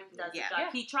job. It's when he does the Yeah. job.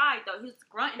 He tried though. He was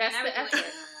grunting That's and the everything,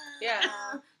 effort. Yeah.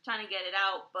 trying to get it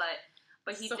out.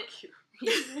 But he So did. cute.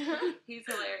 He's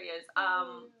hilarious.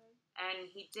 And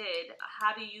he did.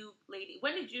 How do you, lady?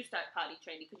 When did you start potty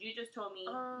training? Because you just told me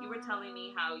you were telling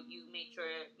me how you made sure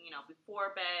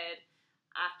before bed,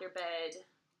 after bed.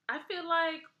 I feel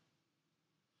like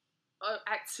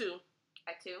at 2.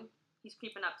 At 2, he's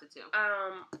creeping up to 2.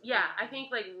 Yeah, I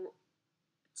think like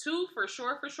 2 for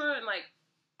sure, and like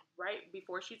right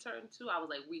before she turned 2, I was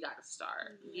like, we gotta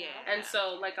start. Yeah. And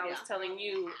so, like I was telling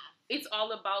you, it's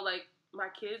all about like my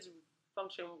kids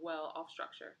function well off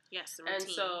structure. Yes, the And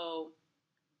routine. so,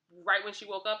 right when she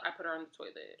woke up, I put her on the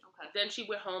toilet. Okay. Then she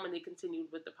went home and they continued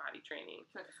with the potty training.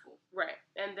 Went to school. Right.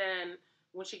 And then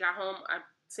when she got home,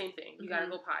 same thing. You gotta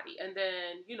go potty. And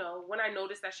then, when I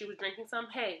noticed that she was drinking some,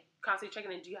 hey, constantly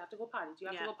checking in, do you have to go potty? Do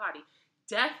you have to go potty?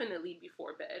 Definitely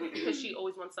before bed, because she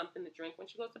always wants something to drink when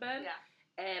she goes to bed. Yeah.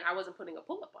 And I wasn't putting a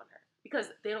pull-up on her, because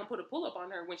they don't put a pull-up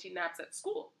on her when she naps at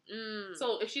school.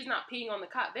 So if she's not peeing on the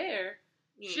cot there,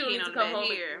 she don't need to come home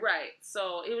here. Right.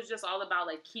 So it was just all about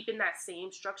like keeping that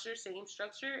same structure,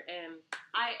 and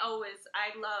I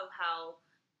love how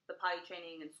the potty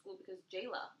training in school, because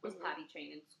Jayla was potty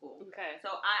trained in school. Okay. So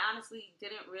I honestly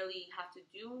didn't really have to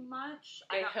do much.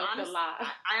 It helped a lot.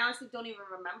 I honestly don't even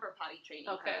remember potty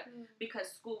training Okay. her, because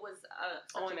school was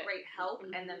such a great help,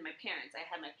 and then my parents. I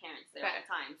had my parents there all the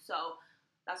time, so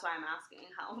that's why I'm asking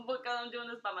how. Because I'm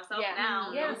doing this by myself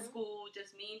now. Yeah. No school,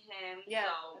 just me and him. Yeah,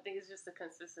 So. I think it's just the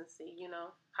consistency.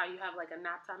 How you have like a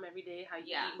nap time every day, how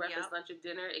you eat breakfast, lunch, and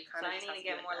dinner. It kind So of. I need to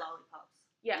get more lollipops.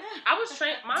 Yeah, I was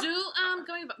trained. Do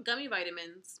gummy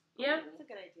vitamins. Yeah, That's a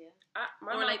good idea.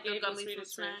 my Or mom like the gave me gummy Swedish fruit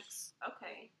fish. snacks.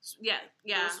 Okay. Yeah,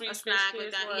 Little Swedish a snack fish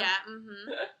like that. one.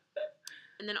 Yeah,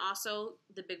 And then also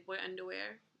the big boy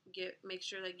underwear. Make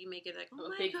sure like you make it like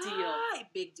A big deal.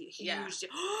 Big deal, huge Yeah. deal.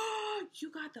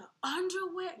 You got the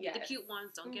underwear. Get the Yes. cute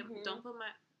ones. Don't put my.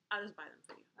 I'll just buy them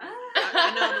for you.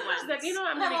 I know the ones. She's like,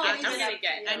 I'm Come gonna on, get. I'm gonna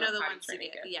get. I know the potty ones to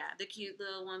training get. gift. Yeah, the cute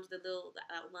little ones, the little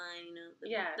outline.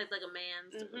 Yeah. like a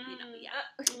man's. Yeah.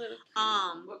 Little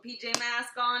With PJ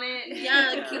Mask on it.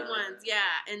 Yeah, the cute ones. Yeah,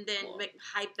 and then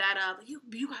hype that up.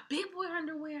 You got big boy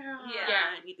underwear on.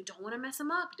 Yeah. And you don't want to mess them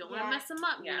up. You don't want to mess them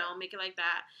up. Yeah. Make it like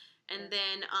that. And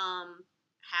then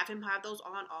have him have those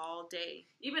on all day.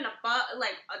 Even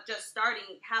just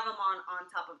starting, have them on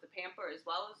top of the pamper as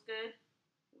well is good.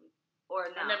 Or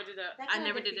no? I never did that. I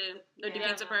never did it. It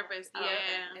defeats the purpose. Oh,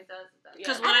 Yeah. okay. It does.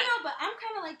 Because I don't know, but I'm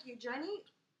kind of like your Journey.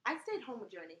 I stayed home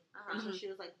with Journey until she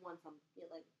was like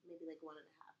maybe 1.5,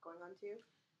 going on 2.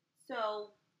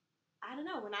 So I don't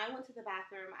know. When I went to the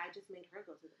bathroom, I just made her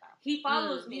go to the bathroom. He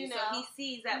follows me, You so know? he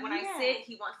sees that when I sit,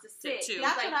 he wants to sit. Sit too. He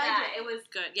was That's like what I that. did. It was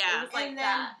good. Yeah. It was like and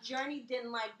then that. Journey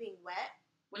didn't like being wet,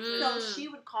 So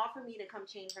she would call for me to come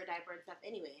change her diaper and stuff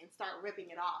anyway, and start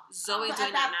ripping it off. Zoe's so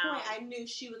doing at that now. point, I knew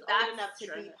she was old enough to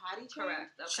be potty trained.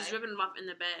 Correct. Okay. She's ripping them off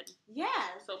in the bed. Yeah.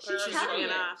 So she's ripping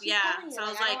it off. Yeah. So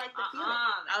I was like,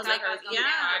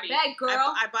 bad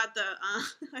girl. I bought the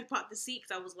I bought the seat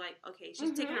because I was like, okay,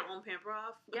 she's taking her own pamper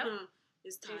off. Yep.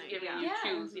 It's time. She's giving you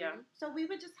cues. Yeah. So we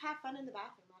would just have fun in the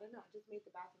bathroom. I don't know. I just made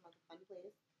the bathroom like a fun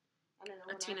place. I don't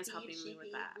know. Atina's helping me with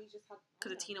that.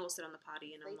 Because Atina will sit on the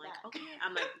potty, and I'm like, okay.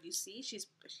 I'm like, you see, she's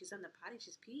on the potty,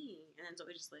 she's peeing, and then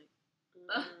Zoe's just like,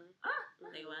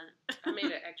 they went. I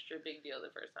made an extra big deal the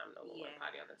first time Nova went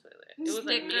potty on the toilet. It was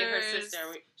like me and her sister.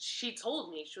 She told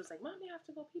me, she was like, "Mommy, I have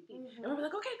to go pee pee," and we were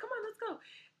like, "Okay, come on, let's go."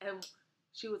 And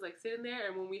she was like sitting there,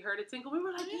 and when we heard it tinkle, we were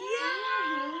like,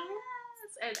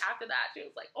 "Yes!" And after that, she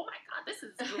was like, "Oh my God, this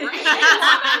is great."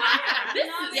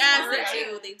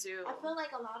 They do. I feel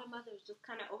like a lot of mothers just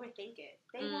kind of overthink it.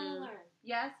 They want to learn.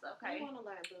 Yes, okay. They want to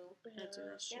learn, boo. They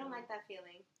don't like that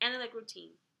feeling. And they like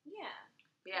routine. Yeah.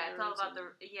 Yeah, it's all about the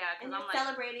and I'm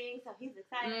celebrating, so he's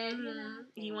excited. You know?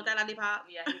 You want that lollipop?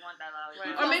 Yeah, he want that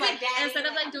lollipop. Or maybe instead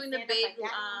of like doing the big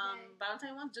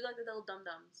Valentine ones, do like the little dum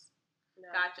dums. No.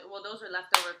 Gotcha. Well, those are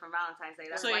left over from Valentine's Day.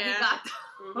 That's why he got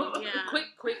them. Yeah.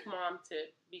 Quick mom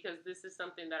tip, because this is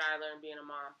something that I learned being a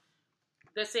mom.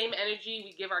 The same energy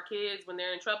we give our kids when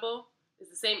they're in trouble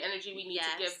is the same energy we need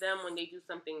to give them when they do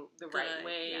something the right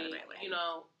way. Yeah, the right way. You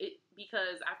know,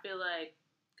 because I feel like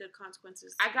good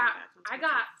consequences. I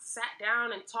got sat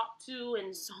down and talked to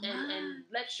and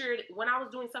lectured when I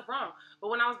was doing stuff wrong. But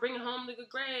when I was bringing home the good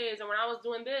grades and when I was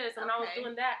doing this and when I was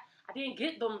doing that, I didn't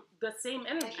get them the same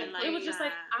energy. It was just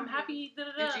like, I'm happy. Did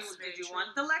you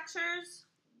want the lectures?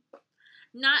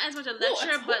 Not as much a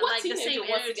lecture, but like the same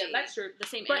energy. Get lectured, the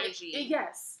same energy.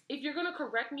 Yes. If you're going to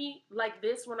correct me like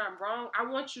this when I'm wrong, I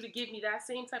want you to give me that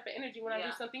same type of energy when I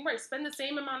do something right. Spend the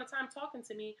same amount of time talking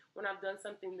to me when I've done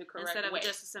something the correct way. Instead of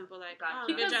just a simple like,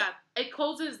 good job. It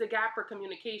closes the gap for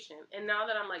communication. And now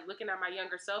that I'm like looking at my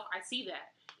younger self, I see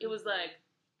that. It was like,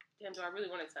 damn, do I really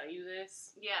want to tell you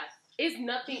this? Yes. It's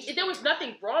nothing. There was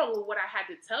nothing wrong with what I had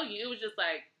to tell you. It was just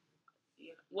like,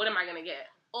 what am I going to get?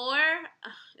 Or,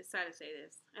 it's sad to say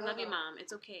this. I love you, Mom.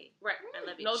 It's okay. Right. I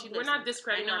love you. No, we're not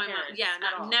discrediting our parents.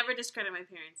 Never discredit my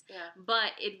parents. Yeah.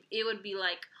 But it would be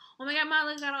like, oh my God, Mom,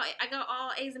 I got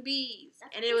all A's and B's.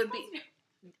 And it would be...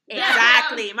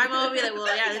 Exactly. My mom would be like,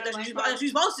 well, yeah, that's what you're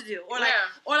supposed to do. Or like,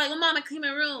 well, Mom, I clean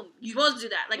my room. You're supposed to do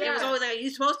that. Like, it was always like,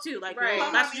 you're supposed to. Like,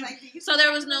 well, that's so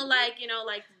there was no, like,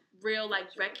 like, real, like,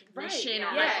 recognition.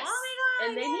 Or like, oh my God.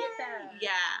 And they need that.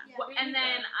 Yeah. Well, and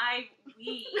then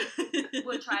we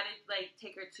would try to like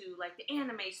take her to like the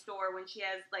anime store when she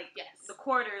has like the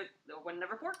quarter or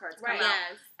whenever report cards come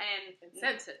out. And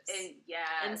incentives.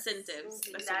 And incentives.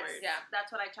 That's the word. That's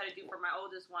what I try to do for my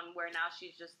oldest one, where now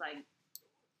she's just like,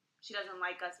 she doesn't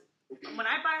like us. When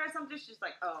I buy her something, she's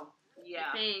like, oh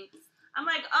yeah. Thanks. I'm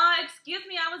like, excuse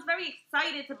me, I was very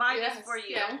excited to buy this for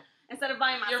you. Yeah. Instead of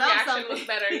buying myself your reaction something. was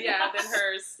better, than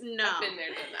hers. No, I've been there,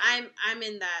 done that. I'm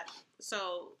in that.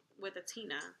 So with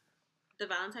Atina, the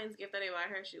Valentine's gift that I bought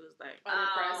her, she was like,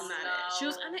 unimpressed. She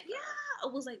was I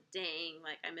was like, dang,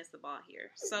 like I missed the ball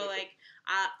here. So like,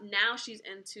 now she's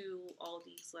into all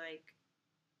these like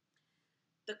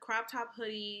the crop top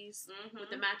hoodies with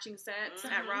the matching sets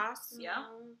at Ross. Yeah,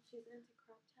 she's into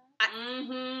crop top.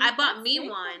 I bought me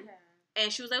one,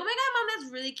 and she was like, oh my God, Mom,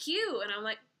 that's really cute, and I'm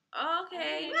like,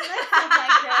 okay.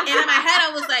 And in my head,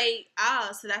 I was like,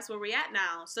 so that's where we're at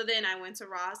now. So then I went to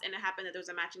Ross, and it happened that there was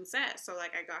a matching set. So,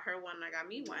 like, I got her one, and I got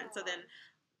me one. So then,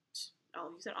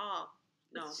 you said,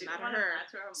 no, not her.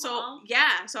 So,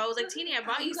 yeah. So I was like, Teeny, I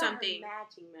bought you something.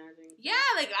 Matching. Yeah,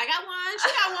 like, I got one. She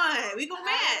got one. We gonna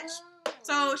match.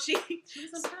 So she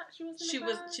didn't want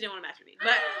to match with me,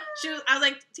 but I was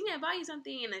like, Tina, I bought you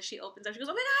something, and then she opens up, she goes,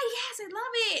 oh my God, yes, I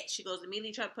love it. She goes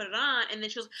immediately try to put it on, and then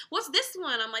she goes, what's this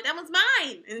one? I'm like, that one's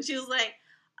mine. And she was like,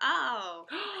 oh,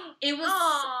 it was,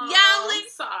 I'm like,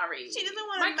 sorry. She doesn't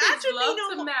want to match with me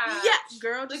no more. Yeah,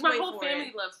 girl, just like wait for it. My whole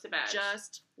family loves to match.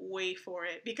 Just wait for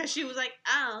it, because she was like,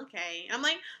 oh, okay. I'm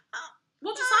like,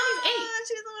 well, Tasani's 8.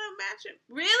 She doesn't want to match it.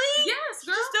 Really? Yes,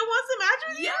 girl. She still wants to match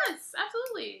with you? Yes,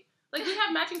 absolutely. Like, we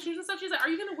have matching shoes and stuff. She's like, are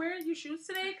you going to wear your shoes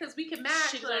today? Because we can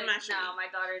match. She's like, match. No,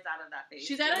 my daughter's out of that phase.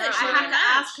 She's out of that. I have to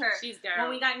ask her. She's down. When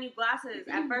we got new glasses,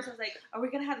 at first I was like, are we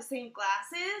going to have the same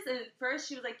glasses? And at first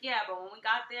she was like, yeah. But when we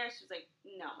got there, she was like,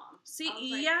 no, Mom. See,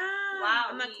 like, wow.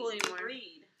 I'm not cool anymore.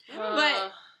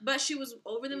 But she was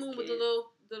over the moon with the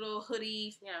little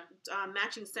hoodie,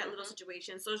 matching set little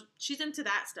situation. So she's into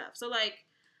that stuff. So, like,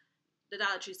 The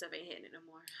Dollar Tree stuff ain't hitting it no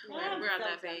more. Yeah, We're at so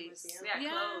that done phase. with you. We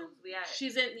had clothes. We had.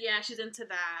 She's into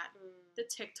that. The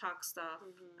TikTok stuff,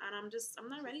 and I'm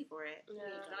not ready for it. Yeah.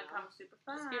 It's gonna come super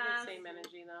fast. Just give her the same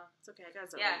energy though. It's okay, I got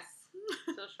Zoe. Yes.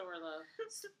 Still show her love.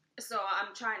 So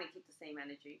I'm trying to keep the same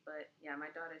energy, but yeah,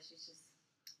 my daughter, she's just.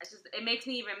 It makes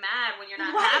me even mad when you're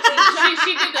not happy.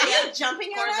 she did the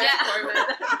jumping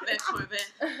Corvette.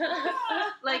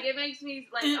 Like it makes me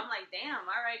like I'm like, damn,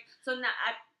 all right. So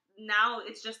now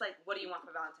it's just like, what do you want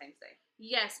for Valentine's Day?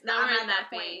 Yes, Now we're I'm in at that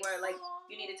phase. point where like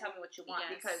you need to tell me what you want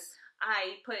Yes. because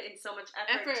I put in so much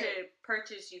effort to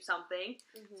purchase you something,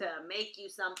 to make you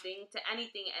something, to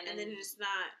anything, and then it's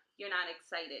not. You're not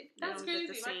excited. That's don't get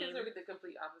crazy. the My kids same. are the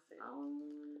complete opposite. Oh.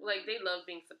 Like they love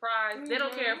being surprised. They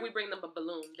don't care if we bring them a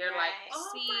balloon. They're like, oh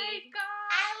See? my god.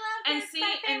 I love And this, see,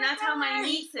 my and that's how my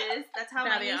niece is. That's how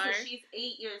my They niece are. is. She's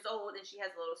 8 years old, and she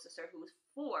has a little sister who's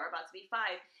 4, about to be 5,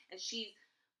 and she's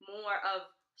more of.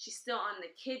 She's still on the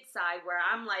kid side, where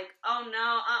I'm like, oh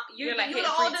no, you're like the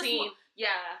hitting oldest preteen. one.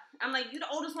 Yeah, I'm like, you're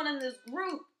the oldest one in this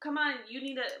group. Come on, you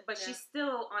need to. But she's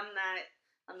still on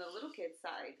the little kid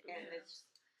side, and it's.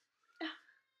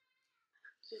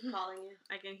 She's calling you.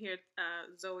 I can hear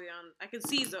Zoe on. I can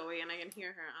see Zoe, and I can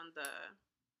hear her on the.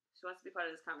 She wants to be part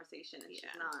of this conversation, and she's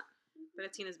not.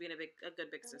 But Tina's being a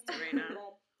good big sister right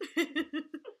now.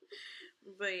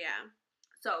 But yeah.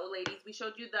 So, ladies, we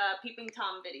showed you the Peeping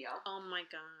Tom video. Oh my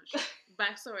gosh.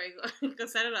 Backstory. Go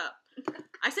set it up.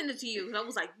 I sent it to you. I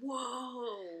was like,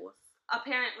 whoa.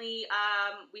 Apparently,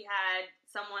 we had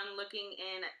someone looking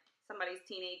in somebody's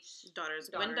teenage Daughter's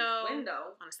window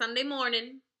on a Sunday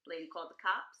morning. Lady called the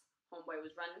cops. Homeboy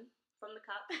was running from the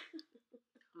cops.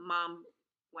 Mom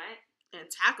Went and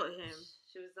tackled him.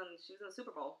 She was in the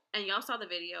Super Bowl. And y'all saw the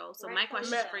video. So Right. my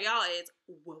question for y'all is,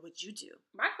 what would you do?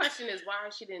 My question is why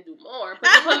she didn't do more. But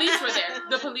the police were there.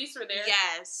 The police were there.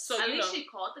 Yes. So At you least know. she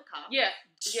called the cops. Yeah,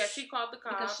 she called the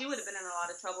cops. Because she would have been in a lot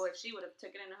of trouble if she would have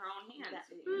taken it in her own hands.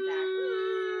 Exactly.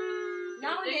 think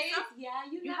Nowadays, so? yeah,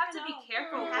 you have to be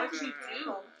careful You what have to you be do.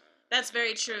 careful. That's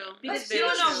very true. Because But you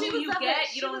don't know she who was you of get. a- You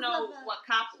she don't was know of a- what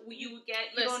cop you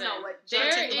get. You don't know what there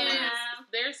judge you're gonna is have.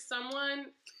 there's someone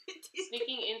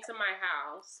sneaking into my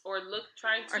house or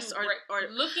trying to or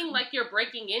looking like you're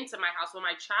breaking into my house when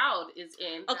my child is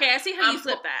in. Okay, I see how you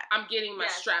flip that. I'm getting my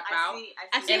Yes, strap out.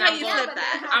 I see And how I'm you going- flip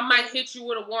that. I might hit you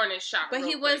with a warning shot. But real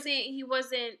he quick.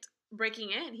 wasn't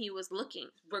breaking in. He was looking.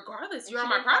 Regardless, And you're she on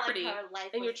my didn't feel like property her life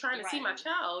and you're was trying to see my threatened.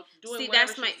 child doing See, whatever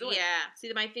that's my she's doing.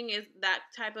 See, my thing is that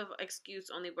type of excuse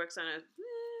only works on a.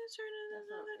 That's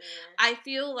not fair. I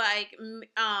feel like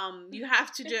you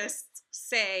have to just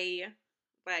say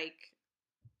like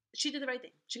she did the right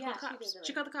thing. She Yeah, called the she cops. did the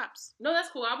She right called the cops. No, that's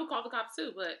cool. I would call the cops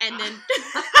too, but And then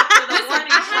The warning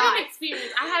I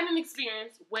shot. had an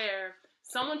experience where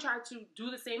someone tried to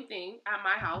do the same thing at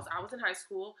my house. I was in high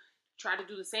school, tried to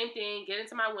do the same thing, get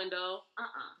into my window.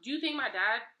 Do you think my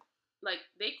dad, like,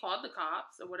 they called the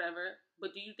cops or whatever,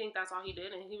 but do you think that's all he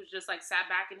did? And he was just, like, sat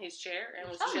back in his chair and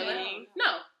was chilling?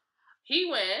 No. He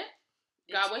went,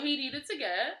 got what he needed to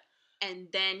get. and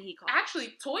then he called.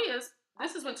 Actually,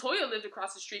 this is when Toya lived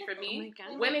across the street from Oh me, my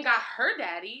God. went and got her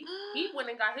daddy. He went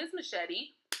and got his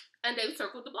machete, and they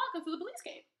circled the block until the police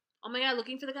came. Oh my God,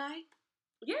 looking for the guy?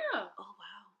 Yeah. Oh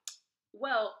wow.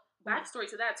 Well, backstory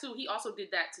to that too. He also did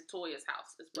that to Toya's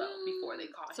house as well before they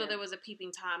caught him. So there was a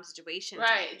peeping Tom situation.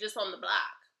 right, type. just on the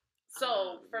block.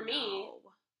 So for me,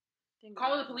 Thank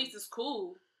calling God. the police is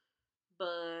cool.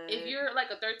 But If you're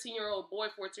like a 13-year-old boy,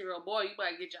 14-year-old boy, you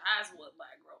might get your ass whooped by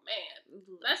a grown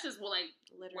man. That's just what, like,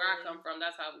 literally where I come from.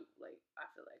 That's how, like, I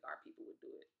feel like our people would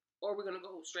do it. Or we're gonna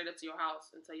go straight up to your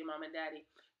house and tell your mom and daddy,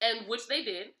 and which they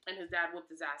did. And his dad whooped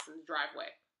his ass in the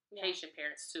driveway. Yeah. Haitian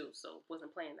parents too, so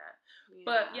wasn't playing that.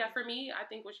 But yeah, for me, I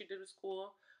think what she did was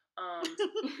cool.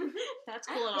 That's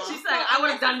cool and all. She's like, I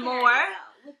would have done more.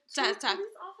 With Talk. two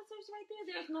police officers right there,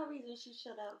 there's no reason she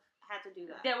should have had to do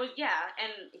that. There was,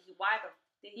 and why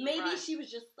did he Maybe run? she was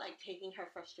just like taking her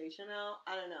frustration out.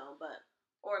 I don't know, but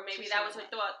Or maybe She that was her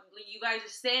shouldn't thought. You guys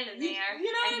are standing You- there, you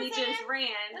know and what he I'm just saying?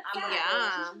 ran. I'm Exactly. like, Yeah.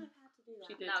 She shouldn't have had to do that.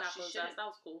 She did No, tackle she his ass. shouldn't. That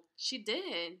was cool. She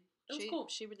did. It was she, cool.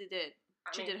 She really did. I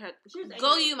She mean, did her. She was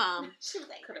Go angry. you, mom. She was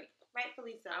angry.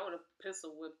 Rightfully so. I would have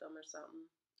pistol whipped them or something.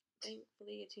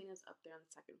 Thankfully, Tina's up there on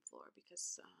the second floor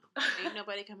because ain't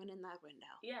nobody coming in that window.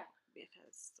 Yeah,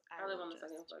 Because I live will on the just-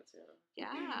 second floor too.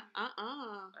 Yeah. I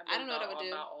I don't know what I would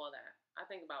do. About all that. I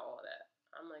think about all that.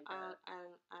 I'm like, that.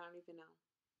 I don't even know.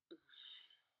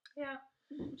 Yeah,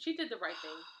 she did the right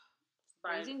thing.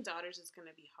 Raising daughters is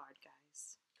gonna be hard,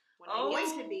 guys. When Oh, they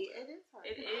Going get to be. It is hard.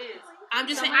 It is. I'm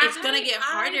just saying Somebody- it's gonna get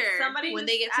harder somebody when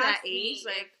they just get to that asked me age.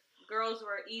 Like, girls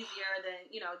were easier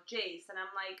than Jace, and I'm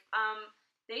like,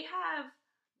 they have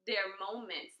their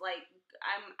moments. Like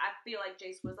I feel like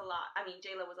Jayla was a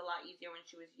lot easier when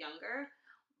she was younger.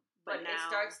 But now, it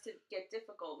starts to get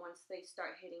difficult once they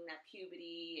start hitting that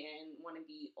puberty and want to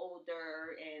be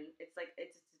older, and it's like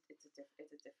it's a different.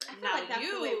 I feel like that's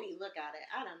the way we look at it.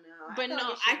 I don't know. But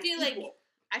no, I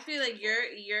feel like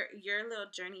your little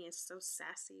Journey is so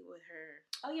sassy with her.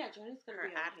 Oh yeah, Journey's gonna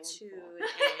be attitude and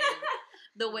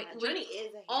the way Journey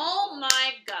is a handful. Oh my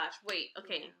gosh! Wait,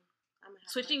 okay. Yeah,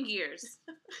 switching gears.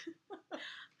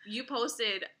 You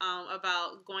posted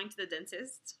about going to the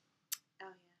dentist. Oh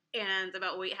yeah. And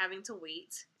about having to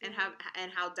wait, and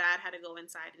how Dad had to go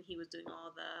inside, and he was doing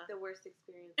all the worst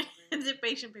experience ever. The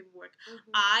patient paperwork.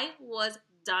 Mm-hmm. I was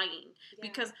dying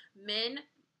because men,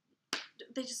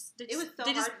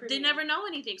 they never know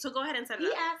anything. So go ahead and set it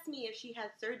up. He asked me if she had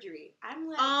surgery. I'm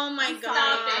like, oh my God,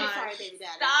 I'm sorry, baby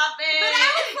daddy. Stop it. But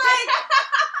I was like,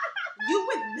 you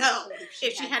would know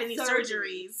if she had any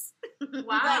surgeries. Wow.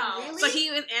 Like, really? So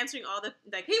he was answering all the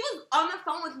he was on the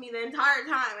phone with me the entire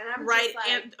time, and I'm right, just like,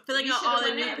 and filling out all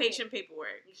the new patient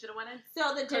paperwork. You should have went in.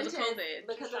 So the dentist,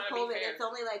 because of COVID, it's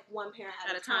only like one parent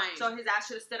at a time. So his ass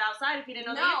should have stood outside if he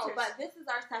didn't know the answers. No, but this is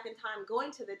our second time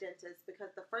going to the dentist because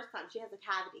the first time she has a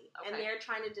cavity, and they're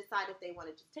trying to decide if they want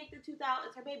to just take the tooth out.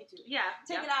 It's her baby tooth. Yeah,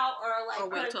 take it out or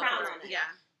put a crown on it. Yeah.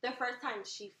 The first time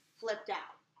she flipped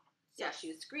out. So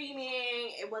she was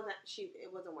screaming. It wasn't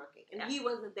working, and he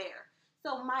wasn't there.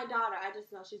 So my daughter, I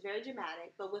just know she's very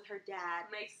dramatic, but with her dad,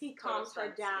 he calms her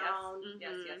down.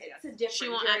 Yes. It's a different She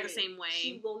won't journey. act the same way.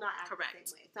 She will not act the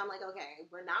same way. So I'm like, okay,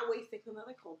 we're not wasting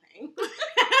another copay.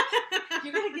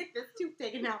 You're gonna get this tooth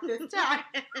taken out this time.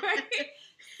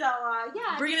 So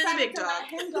bring it in the big dog.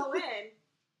 Let him go in.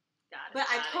 But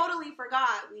I totally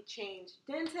forgot we changed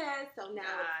dentist, so now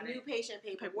it's new patient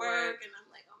paperwork, and I'm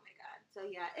like, oh my God. So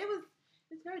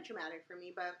it's very traumatic for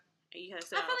me, but. I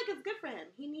feel like it's good for him.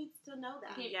 He needs to know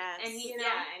that. And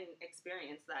and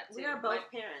experience that too. We are both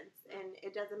parents, and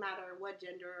it doesn't matter what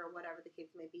gender or whatever the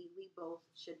case may be. We both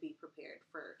should be prepared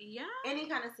for any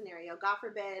kind of scenario. God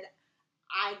forbid,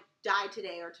 I die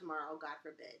today or tomorrow. God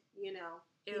forbid,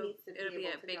 it'll be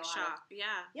a big shock.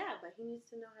 Yeah, but he needs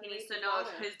to know. He needs to know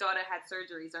if his daughter had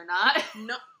surgeries or not.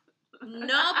 No,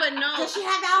 but no. Does she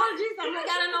have allergies? I'm like,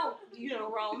 I don't know.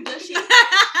 Rome. Does she?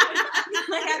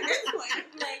 Like at this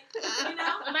point,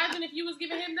 Imagine if you was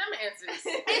giving him them answers.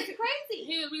 It's crazy.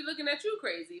 He would be looking at you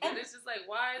crazy, but it's just like,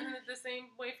 why isn't it the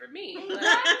same way for me?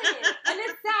 Exactly. And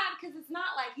it's sad because it's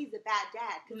not like he's a bad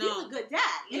dad. Because he's a good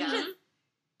dad. It's just,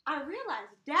 I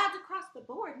realized dads across the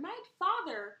board. My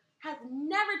father has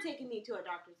never taken me to a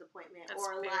doctor's appointment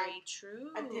or a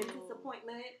dentist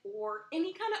appointment or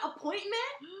any kind of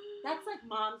appointment. That's like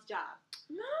mom's job.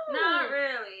 No, not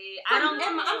really. I'm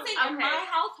saying in my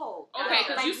household. Okay,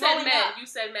 because you said men. You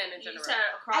said men in general.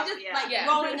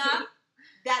 Growing up.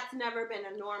 That's never been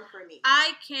a norm for me.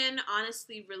 I can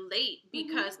honestly relate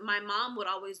because my mom would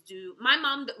always do. My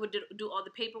mom would do all the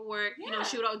paperwork. Yeah.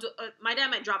 She would always do. My dad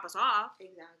might drop us off.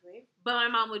 Exactly. But my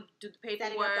mom would do the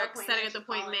paperwork, setting up the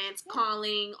appointments,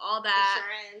 calling, all that.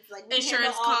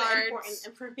 Insurance cards,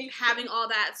 having all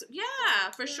that. So,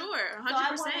 for sure, 100%.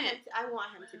 I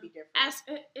want him to be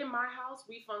different. In my house,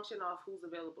 we function off who's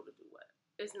available to do what.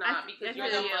 It's not because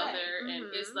you're the mother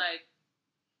and it's like,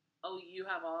 oh, you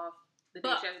have off. The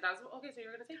day she has a doctor, okay, so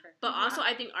you're going to take her. But also,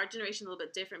 I think our generation is a little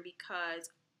bit different because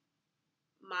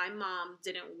my mom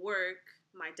didn't work.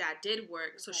 My dad did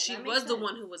work. So she was the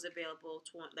one who was available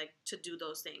to do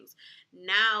those things.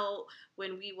 Now,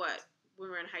 when we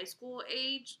were in high school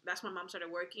age, that's when mom started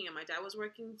working and my dad was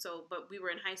working. So, but we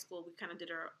were in high school. We kind of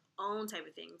did our own type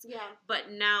of things. Yeah.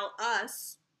 But now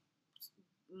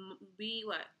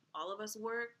all of us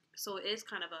work. So it is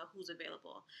kind of a who's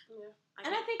available. Yeah. I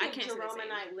think if Jerome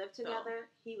and I lived together,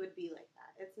 he would be like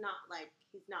that. It's not like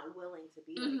he's not willing to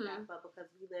be like that, but because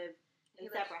we live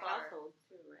in separate households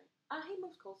too, right? He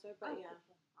moves closer, but Okay.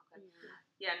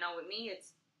 Yeah, no, with me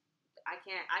it's I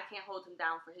can't hold him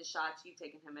down for his shots. You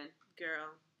taking him in,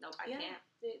 girl? Nope, I can't.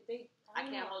 I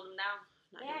can't hold him down.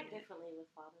 They act differently with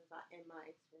fathers, in my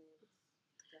experience.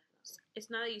 It's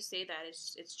not that you say that.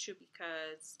 It's true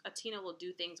because Atina will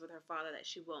do things with her father that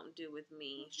she won't do with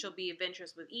me. She'll be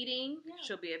adventurous with eating. Yeah.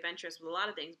 She'll be adventurous with a lot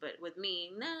of things, but with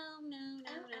me, no.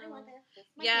 I don't want that.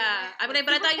 Yeah, I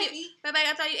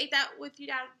thought you ate that with your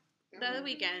dad the other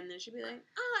weekend, and then she'd be like,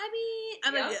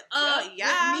 I'm like,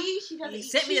 yeah. With me, she doesn't. He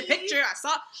sent me the picture. I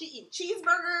saw. She eats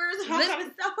cheeseburgers and all kind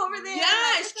of stuff over there.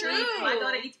 Yeah, it's true. My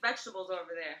daughter eats vegetables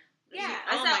over there. Yeah.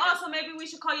 I said, so maybe we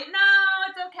should call you. No,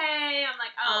 it's okay. I'm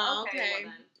like, okay. Well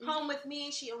then. Home with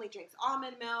me, she only drinks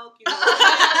almond milk.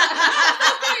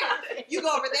 You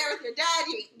go over there with your dad.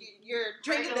 You're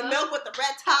drinking the milk with the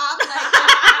red top.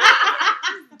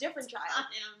 Like, different child.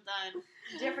 I'm done.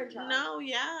 Different child. No,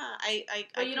 yeah,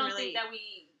 But you don't think that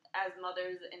we, as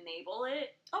mothers, enable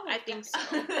it? Oh, I think so.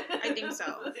 I think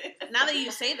so. Now that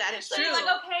you say that, it's so true. You're like,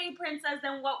 okay, princess,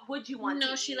 then what would you want?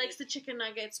 No, to she eat? likes the chicken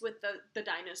nuggets with the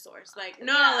dinosaurs. Like, Okay.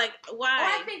 no, like why?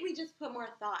 Or I think we just put more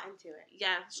thought into it.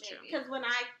 Yeah, it's true. Because when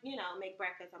I, make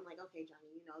breakfast, I'm like, okay,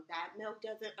 Johnny, that milk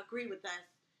doesn't agree with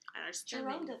us.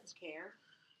 Jerome doesn't care.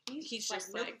 He's like,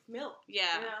 just milk like, is milk.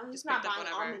 yeah, He's not buying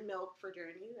almond milk for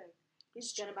Journey. Like,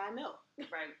 he's gonna buy milk.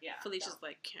 Right? Yeah. Felicia's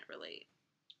like, can't relate.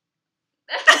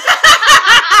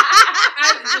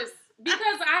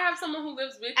 Because I have someone who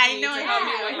lives with me to help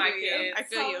me with my kids. I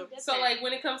feel you. So like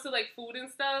when it comes to like food and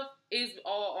stuff, it's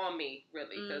all on me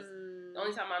really. Because the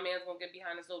only time my man's gonna get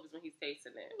behind the stove is when he's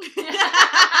tasting it.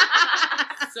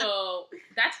 So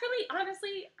that's really,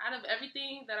 honestly, out of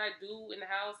everything that I do in the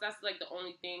house, that's like the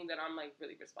only thing that I'm like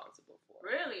really responsible for.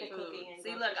 Really?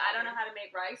 See, look, I don't know how to make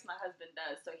rice. My husband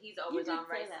does, so he's always on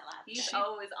rice. He's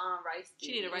always on rice.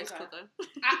 She need a rice cooker.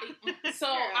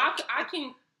 I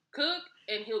can cook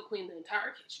and he'll clean the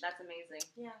entire kitchen. That's amazing.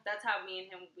 Yeah. That's how me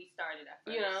and him, we started at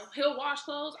first. He'll wash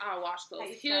clothes, I'll wash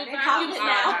clothes. He'll vacuum,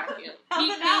 I'll vacuum.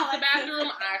 He cleans the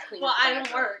bathroom, I clean the bathroom. Well, I don't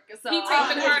work, so he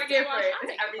takes the car to get washed, I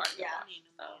take the car to get washed.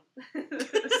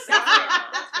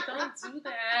 Don't do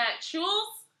that.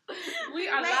 Jules, we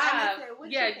are live.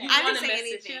 Yeah, you want to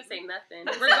message. She didn't say nothing.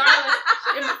 Regardless.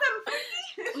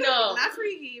 No. Not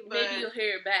freaky, but maybe you'll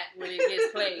hear it back when it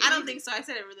gets played. I don't think so. I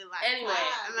said it really loud. Anyway.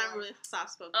 And I'm really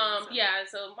soft-spoken. Yeah,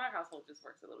 so my household just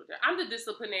works a little different. I'm the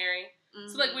disciplinary.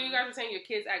 Mm-hmm. So, like, when you guys were saying your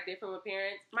kids act different with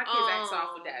parents, my kids act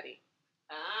soft with daddy.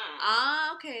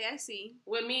 Okay, I see.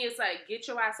 With me, it's like, get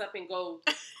your ass up and go.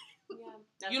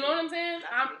 Yeah, you know what I'm saying?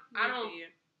 I don't...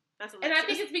 And I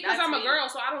think it's because I'm a girl,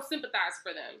 so I don't sympathize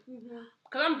for them.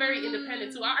 Because I'm very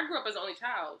independent, too. I grew up as an only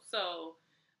child, so...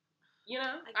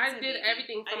 I did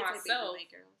everything for myself.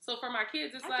 So for my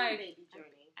kids, it's like baby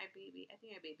journey. I think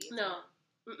I baby. No,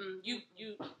 you.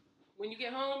 When you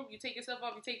get home, you take yourself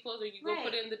off. You take clothes, or you go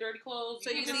put it in the dirty clothes. So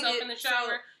you get yourself in the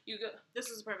shower. You go. This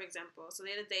is a perfect example. So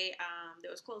the other day, there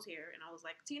was clothes here, and I was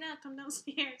like, Tina, come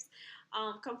downstairs.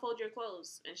 Come fold your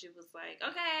clothes. And she was like,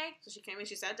 okay. So she came in,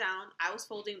 she sat down. I was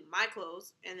folding my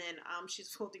clothes, and then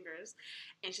she's folding hers.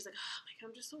 And she's like, oh my God,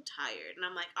 I'm just so tired. And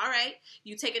I'm like, all right,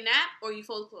 you take a nap or you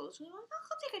fold clothes. She's like,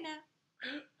 I'll take a nap.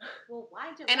 Well,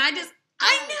 why do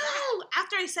I know.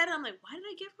 After I said it, I'm like, why did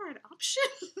I give her an option?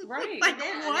 Right. Like,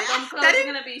 what? Some clothes are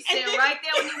going to be sitting right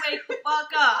there when you wake the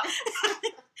fuck up.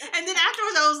 And then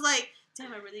afterwards, I was like,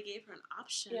 damn, I really gave her an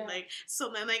option. Yeah. Like,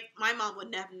 so my mom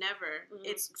would never,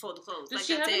 it's fold the clothes. Does like,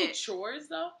 she have any it. chores,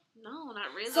 though? No,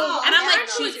 not really. So, and I'm like,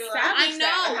 she's I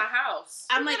know. In my house.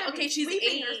 I'm like, okay, she's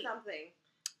 8 or something.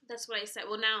 That's what I said.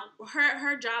 Well, now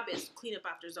her job is clean up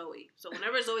after Zoe. So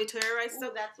whenever Zoe terrorizes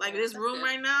stuff, like this room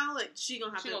right now, like she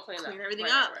gonna have to clean everything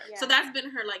up. Right. Yeah. So that's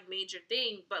been her like major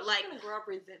thing. But like, she's gonna grow up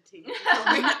resenting.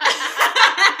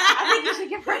 I think you should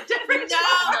give her a different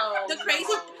job. The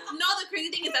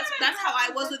crazy thing is that's how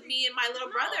I was with me and my little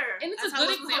brother. And it's a good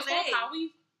example of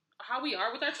how we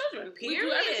are with our children. Period. We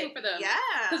do everything for them. Yeah.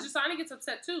 Because Jasani gets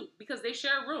upset too because they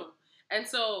share a room, and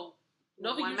so.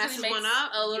 Nova usually makes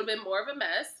a little bit more of a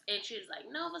mess, and she's like,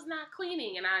 Nova's not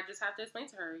cleaning, and I just have to explain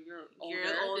to her, you're older.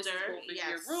 This is both of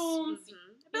your rooms.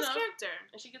 Best character.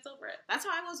 And she gets over it. That's how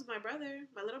I was with my brother,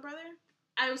 my little brother.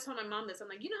 I always tell my mom this. I'm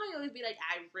like, you know how you always be like,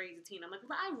 I raised a teen. I'm like,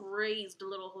 well, I raised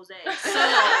little Jose. So,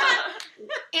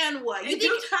 and what? You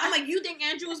think? I'm like, you think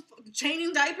Andrew was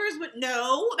changing diapers? But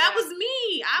no, that was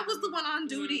me. I was the one on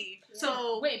duty.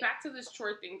 So wait, back to this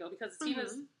chore thing though, because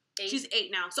Tina's 8. She's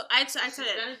 8 now, so I said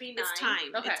it's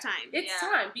time. Okay. It's time. It's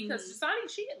time because Jasani,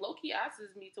 she low key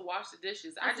asks me to wash the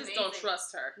dishes. I just don't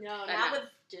trust her. No, not with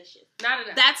dishes. Not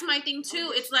enough. That's my thing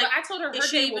too. It's like, but I told her is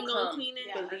she day even will gonna come. clean it?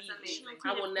 Yeah, Believe me,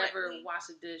 I will never wash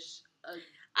a dish.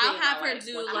 I'll have her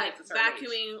do like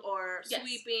vacuuming or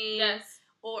sweeping. Yes.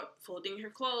 Or folding her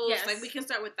clothes. Yes. Like, we can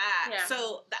start with that. Yeah.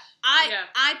 So,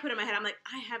 I put in my head, I'm like,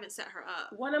 I haven't set her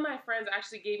up. One of my friends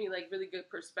actually gave me, like, really good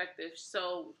perspective.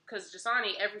 So, because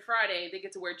Jasani, every Friday, they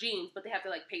get to wear jeans, but they have to,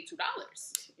 like, pay $2.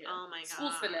 Yeah. Oh, my God.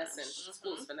 School's finessing.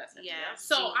 School's finessing. Yeah.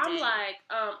 So, I'm like,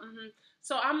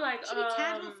 So, I'm like, should be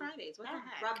casual Fridays. What the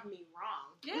heck? Rubbed me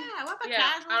wrong. Yeah, what about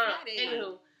casual Fridays?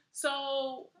 Anywho,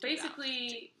 so,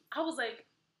 basically, I was like,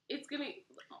 it's gonna.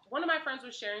 One of my friends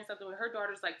was sharing something with her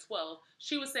daughter's like 12.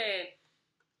 She was saying,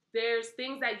 there's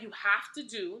things that you have to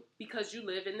do because you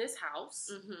live in this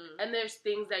house, and there's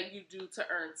things that you do to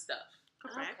earn stuff.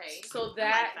 Okay. So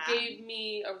that gave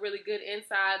me a really good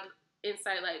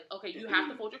insight, like, okay, you have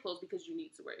to fold your clothes because you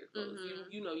need to wear your clothes.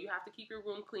 You know, you have to keep your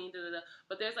room clean,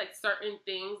 But there's, like, certain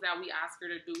things that we ask her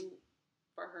to do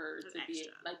for her to be,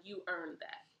 like, you earned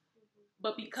that.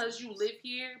 But because you live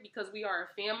here, because we are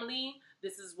a family,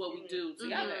 this is what we do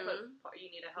together. You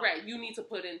need to help. Right, you need to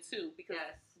put in too, because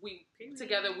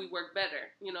together we work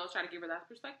better. You know, try to give her that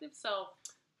perspective. So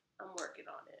I'm working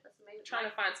on it. Trying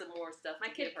to find some more stuff. My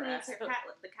kid cleans the cat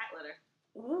litter.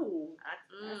 Ooh,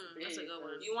 that's a good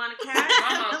one. You want a cat?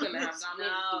 My mom's gonna have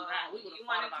no. You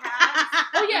want a cat?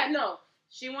 Oh yeah, no.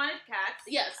 She wanted cats.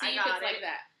 Yeah, see, I got it. like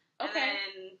that. Okay. And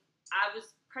then I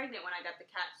was pregnant when I got the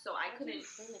cat, so I couldn't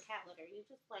clean the cat litter. You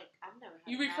just like I've never had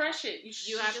you refresh it.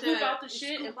 You have to scoop out the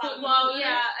shit and put. Well,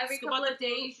 yeah, every couple of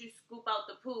days you scoop out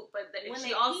the poop, but when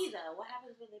she they also pee though, what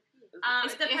happens when they pee?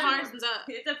 it hardens up.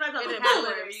 It depends on the cat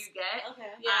litter you get.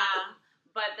 Okay. Yeah.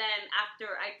 But then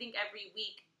after I think every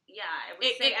week,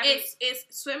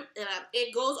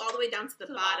 it goes all the way down to the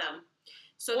bottom.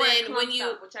 So or then when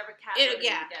you whichever cat litter you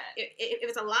get. If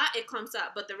it's a lot, it clumps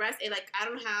up. But the rest, I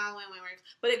don't know how and when it works,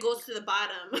 but it goes to the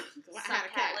bottom. I had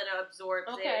a cat litter absorbs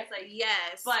it. It's like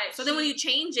yes. But so then when you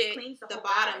change it, the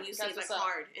bottom you see it's like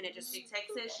hard, and it just she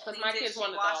takes it. She cleans my kids it. She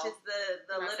washes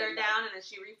the litter down, and then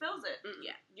she refills it.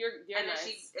 Yeah, you're and nice.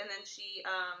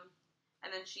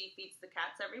 then she feeds the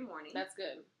cats every morning. That's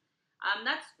good.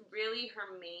 That's really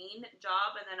her main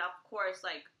job, and then of course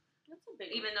like.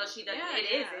 Even though she doesn't,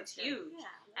 it's huge. Yeah,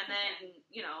 and then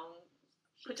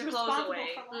put your clothes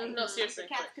away. No, seriously,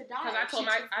 because I told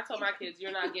my kids,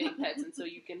 you're not getting pets until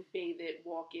you can bathe it,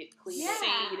 walk it, clean it,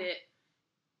 feed it.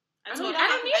 I told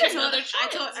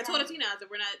Atina that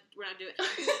we're not doing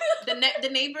it. The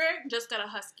neighbor just got a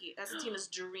husky. That's Atina's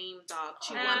dream dog.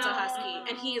 She wants a husky,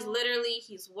 and he's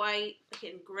white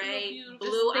and gray,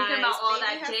 blue eyes. Thinking about all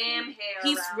that damn hair.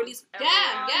 He's really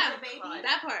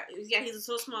that part. Yeah, he's a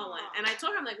so small one. And I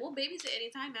told her, I'm like, we'll babysit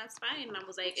anytime. That's fine. And I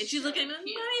was like, and she's looking at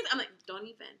me like, nice. I'm like, don't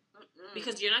even,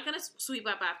 because you're not gonna sweep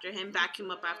up after him, vacuum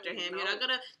up after him. You're not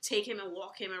gonna take him and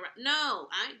walk him around. No,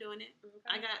 I ain't doing it.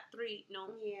 I got 3. No.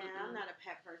 Yeah. I'm not a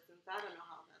pet person, so I don't know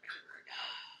how that's gonna work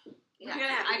out. Yeah, you're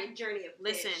gonna have a journey of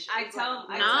listen. fish. I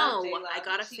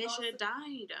got a fish and it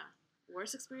died.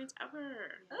 Worst experience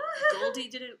ever. Goldie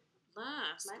didn't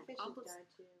last. My fish died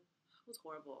too. It was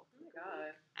horrible. Oh my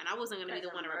God. And I wasn't gonna be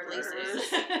the one to replace it.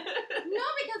 No,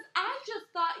 because I just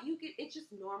thought it's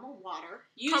just normal water.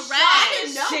 Correct. I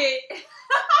didn't know.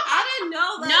 I didn't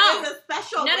know that there's a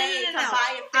special way to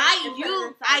buy a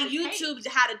fish. I YouTubed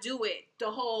how to do it. The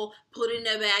whole put in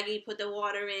the baggie, put the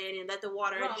water in, and let the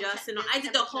water adjust. And I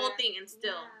did the whole thing, and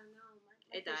still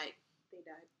it died. They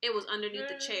died. It was underneath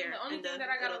the chair. The only thing that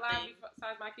I got alive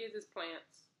besides my kids is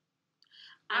plants.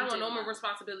 I don't want no more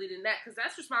responsibility than that, because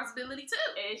that's responsibility too.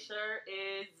 It sure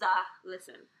is.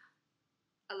 Listen,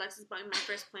 Alexis bought my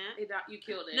first plant. You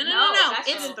killed it. No.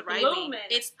 It's thriving. Blooming.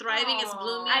 It's thriving. It's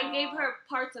blooming. I gave her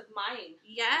parts of mine.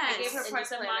 Yes. I gave her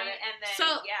parts of mine, and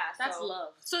then that's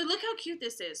love. So look how cute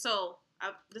this is. So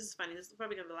this is funny. This is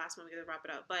probably gonna be the last one. We're gonna wrap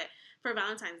it up. But for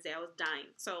Valentine's Day, I was dying.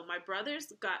 So my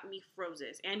brothers got me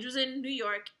roses. Andrew's in New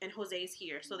York and Jose's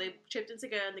here. So they chipped in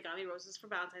together and they got me roses for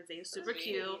Valentine's Day. Super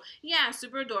cute. Yeah,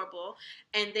 super adorable.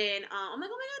 And then I'm like,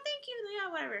 oh my God, thank you. And then,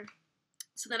 yeah, whatever.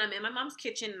 So then I'm in my mom's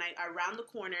kitchen and I round the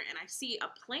corner and I see a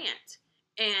plant.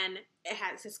 And it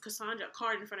says Cassandra, a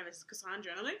card in front of it says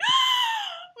Cassandra. And I'm like,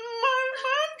 my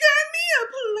mom got me a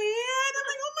plant. I'm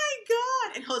like, oh my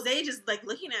God. And Jose just like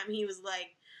looking at me, he was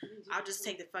like, I'll just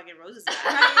take the fucking roses out.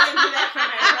 I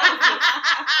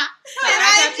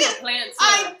got you a plant too.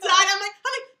 I died. I'm like,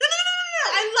 no.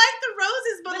 I like the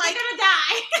roses, but like, they're gonna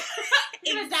die.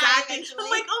 Exactly. I'm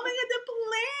like, oh my God, the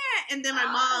plant. And then my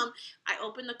mom, I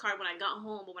opened the card when I got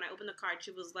home, but when I opened the card,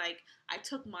 she was like, I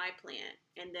took my plant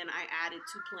and then I added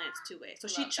 2 plants to it. So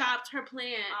she chopped her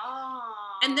plant.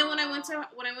 And then when I went to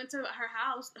her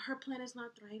house, her plant is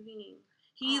not thriving.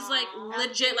 He's like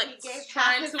legit, like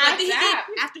trying to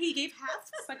after he gave half.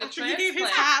 It's like a transplant. He gave his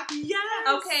half. Yes.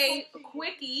 Okay,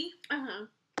 quickie.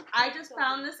 I just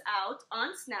found this out on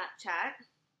Snapchat.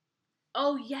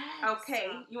 Oh yes. Okay,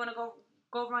 you want to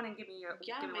go run and give me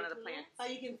one of the plants. So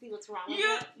you can see what's wrong with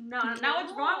it. No,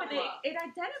 what's wrong with it? It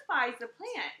identifies the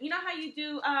plant. You know how you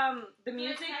do the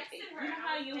music? You know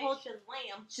how you hold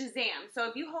Shazam. So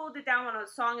if you hold it down when a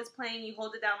song is playing, you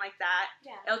hold it down like that.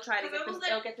 Yeah. It'll try to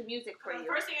it'll get the music for you.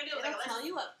 First thing I do is it'll tell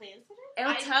you what plants it is.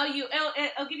 It'll tell you.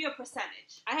 It'll give you a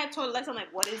percentage. I had told Alexa, I'm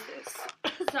like, what is this?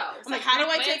 So I'm like, how do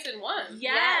I take in one?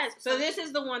 Yes. So this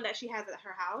is the one that she has at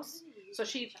her house. So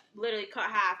she literally cut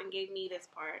half and gave me this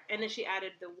part, and then she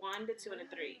added the 1, the 2, and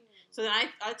the 3. So then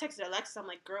I texted Alexis. I'm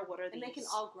like, girl, what are these? And they can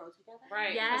all grow together.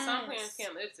 Right. Yes. Some plants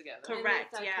can't live together.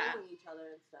 Correct. And they start killing each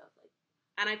other and stuff. Like.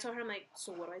 And I told her, I'm like,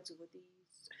 so what do I do with these?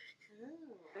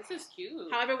 This is cute.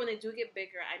 However, when they do get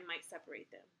bigger, I might separate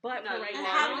them. But No, for right And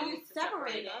now, how do you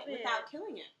separate it without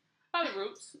killing it? By the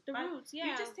roots. the roots?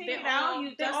 Yeah, You just take they it out. all- You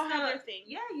they dust all have the- their thing.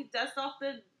 Yeah, you dust off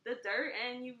the dirt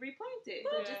and you replant it.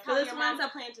 But Yeah. just So how this your one's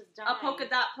mama plant is A dying. polka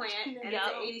dot plant, and it's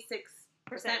Yup. an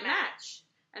 86% match.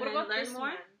 And What then about learn this more.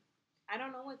 one? I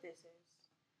don't know what this is.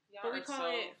 Y'all But we are call so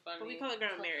it. funny. But we call it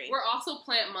Grandma Mary. We're also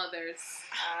plant mothers.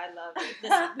 I love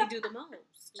it. We do the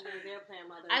most. They're plant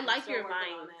mothers. I We're like still your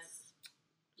working on vines.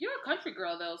 You're a country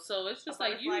girl though, so it's just A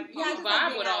like you butterfly it. Yeah, I just like vibe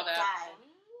being with all that. outside.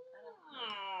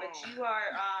 But you are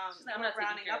She's like, I'm not taking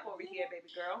browning care up of over here, baby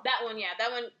girl. That one, yeah.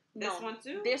 That one. This no. one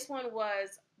too? This one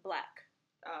was black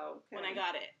Oh, okay. when I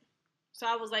got it. So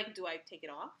I was like, do I take it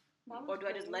off? Or do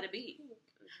I just let it be?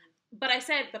 But I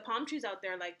said the palm trees out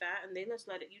there like that, and they just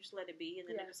let it. You just let it be, and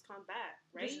then Yeah. it just comes back,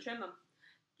 right? Just trim them.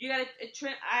 You gotta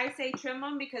trim. I say trim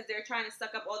them because they're trying to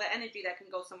suck up all the energy that can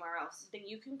go somewhere else. Then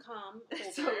you can come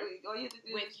So over all you have to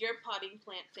do with your potting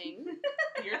plant thing,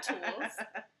 your tools,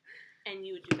 and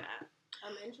you would do that.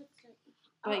 I'm interested.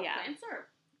 But yeah. plants are.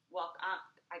 Well,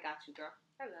 I got you, girl.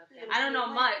 I love that. I don't know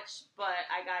much, but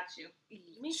I got you.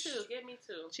 Me too. Get me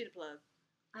too. She the plug.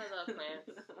 I love plants.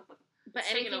 But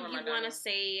Taking anything over you my want to dining.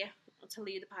 say to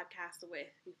leave the podcast with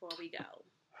before we go?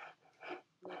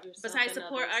 Love yourself Besides and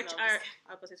support others. our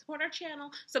I was gonna say support our channel,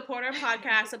 support our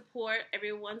podcast, support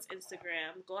everyone's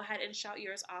Instagram. Go ahead and shout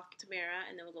yours off to Tamara,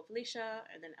 and then we'll go Felicia,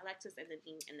 and then Alexis, and then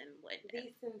Ink, and then what? The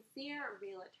sincere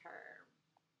realtor.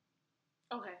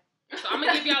 Okay. So I'm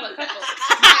gonna give y'all a couple.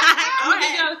 I'm gonna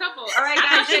give y'all a couple. All right, I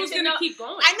guys, thought she was get to gonna know- keep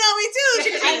going. I know, me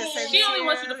too. She only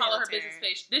wants you to follow her business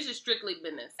page. This is strictly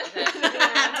business. Okay.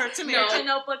 For Tamara. Get your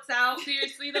notebooks out.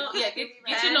 Seriously though, yeah. Get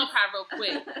your notepad real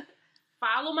quick.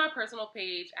 Follow my personal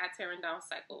page at Tearing Down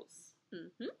Cycles.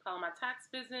 Mm-hmm. Follow my tax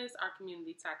business, our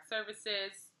community tax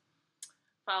services.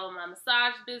 Follow my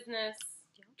massage business,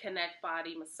 Connect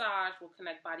Body Massage, will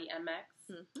Connect Body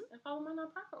MX, and follow my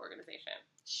nonprofit organization.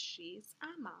 She's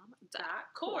a mom.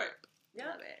 Corp.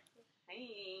 Love it.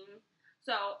 Hey.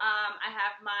 So, I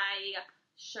have my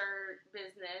shirt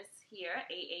business here,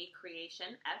 AA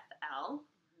Creation FL.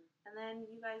 And then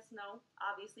you guys know,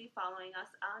 obviously, following us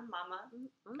on Mama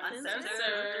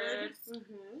Uncensored.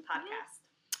 podcast.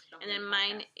 Don't And then forget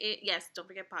mine, don't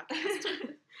forget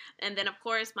podcast. And then, of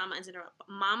course,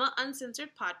 Mama Uncensored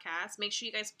podcast. Make sure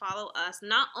you guys follow us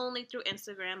not only through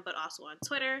Instagram, but also on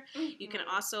Twitter. You can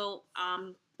also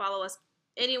follow us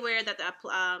anywhere that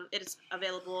it is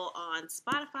available on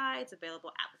Spotify. It's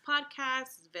available Apple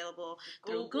Podcasts. It's available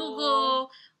through Google.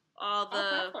 All the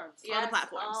platforms.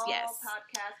 All Yes.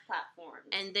 podcast platforms.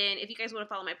 And then, if you guys want to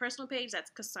follow my personal page,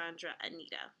 that's Cassandra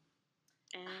Anita.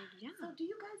 And yeah, So do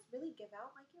you guys really give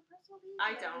out like your personal page?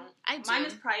 I don't. I do. Mine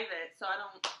is private, so I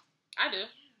don't. I do.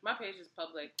 My page is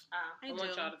public. I I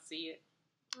want do. y'all to see it.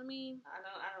 I mean, I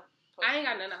don't. I ain't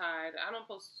got nothing to hide. I don't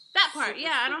post that part. super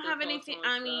Yeah, I don't stupid have posts anything. on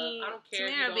I stuff. mean, I don't care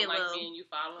if Tamara you be a don't like little. me and you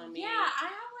following me. Yeah, I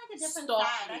have like a different Stalk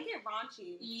side. I me. get raunchy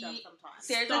and stuff sometimes.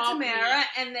 There's Stalk a Tamara,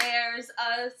 and there's a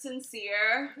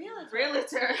sincere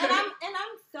realtor. And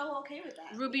I'm so okay with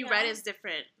that. Ruby you know? Red is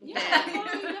different Yeah, than,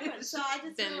 totally different. So I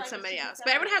just feel than like somebody it should be else.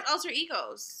 But everyone has separate. alter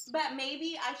egos. But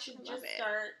maybe I should I love just it.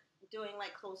 start doing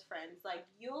like close friends. Like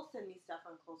you'll send me stuff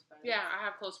on close friends. Yeah, I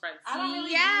have close friends. I don't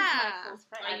really Yeah. use my close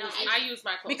friends. I use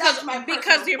my close Because That's my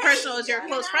because personal your personal is page, your you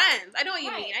close know? friends. I know what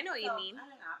you Right. mean. I know what you So, mean. I don't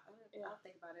know. I'll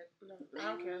think about it. No,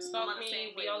 I don't care. I'm Stalk on the me,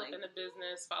 same be all up wavelength. in the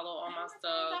business, follow all my I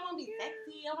stuff. want to be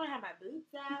sexy. I want to have my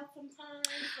boots out sometimes.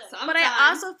 But I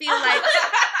also feel like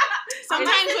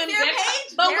sometimes when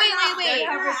but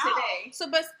wait. So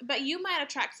but you might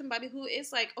attract somebody who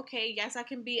is like, okay, yes, I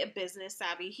can be a business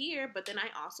savvy here, but then I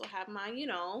also have my, Right. I mean,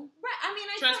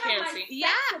 I still have my Transparency.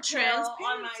 sex appeal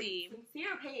on my transparency.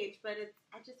 sincere page, but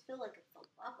I just feel like it's a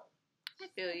level. I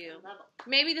feel you. A level.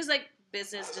 Maybe just like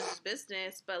business, just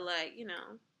business, but like,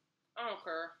 I don't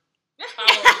care.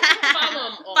 Follow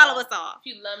them all. follow us all.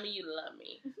 If you love me, you love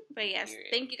me. But yes, Period.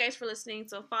 thank you guys for listening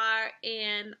so far.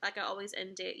 And like I always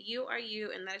end it, you are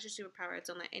you, and that is your superpower.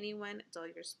 Don't let anyone dull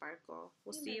your sparkle.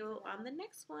 We'll see you on the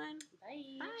next one.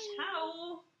 Bye. Bye.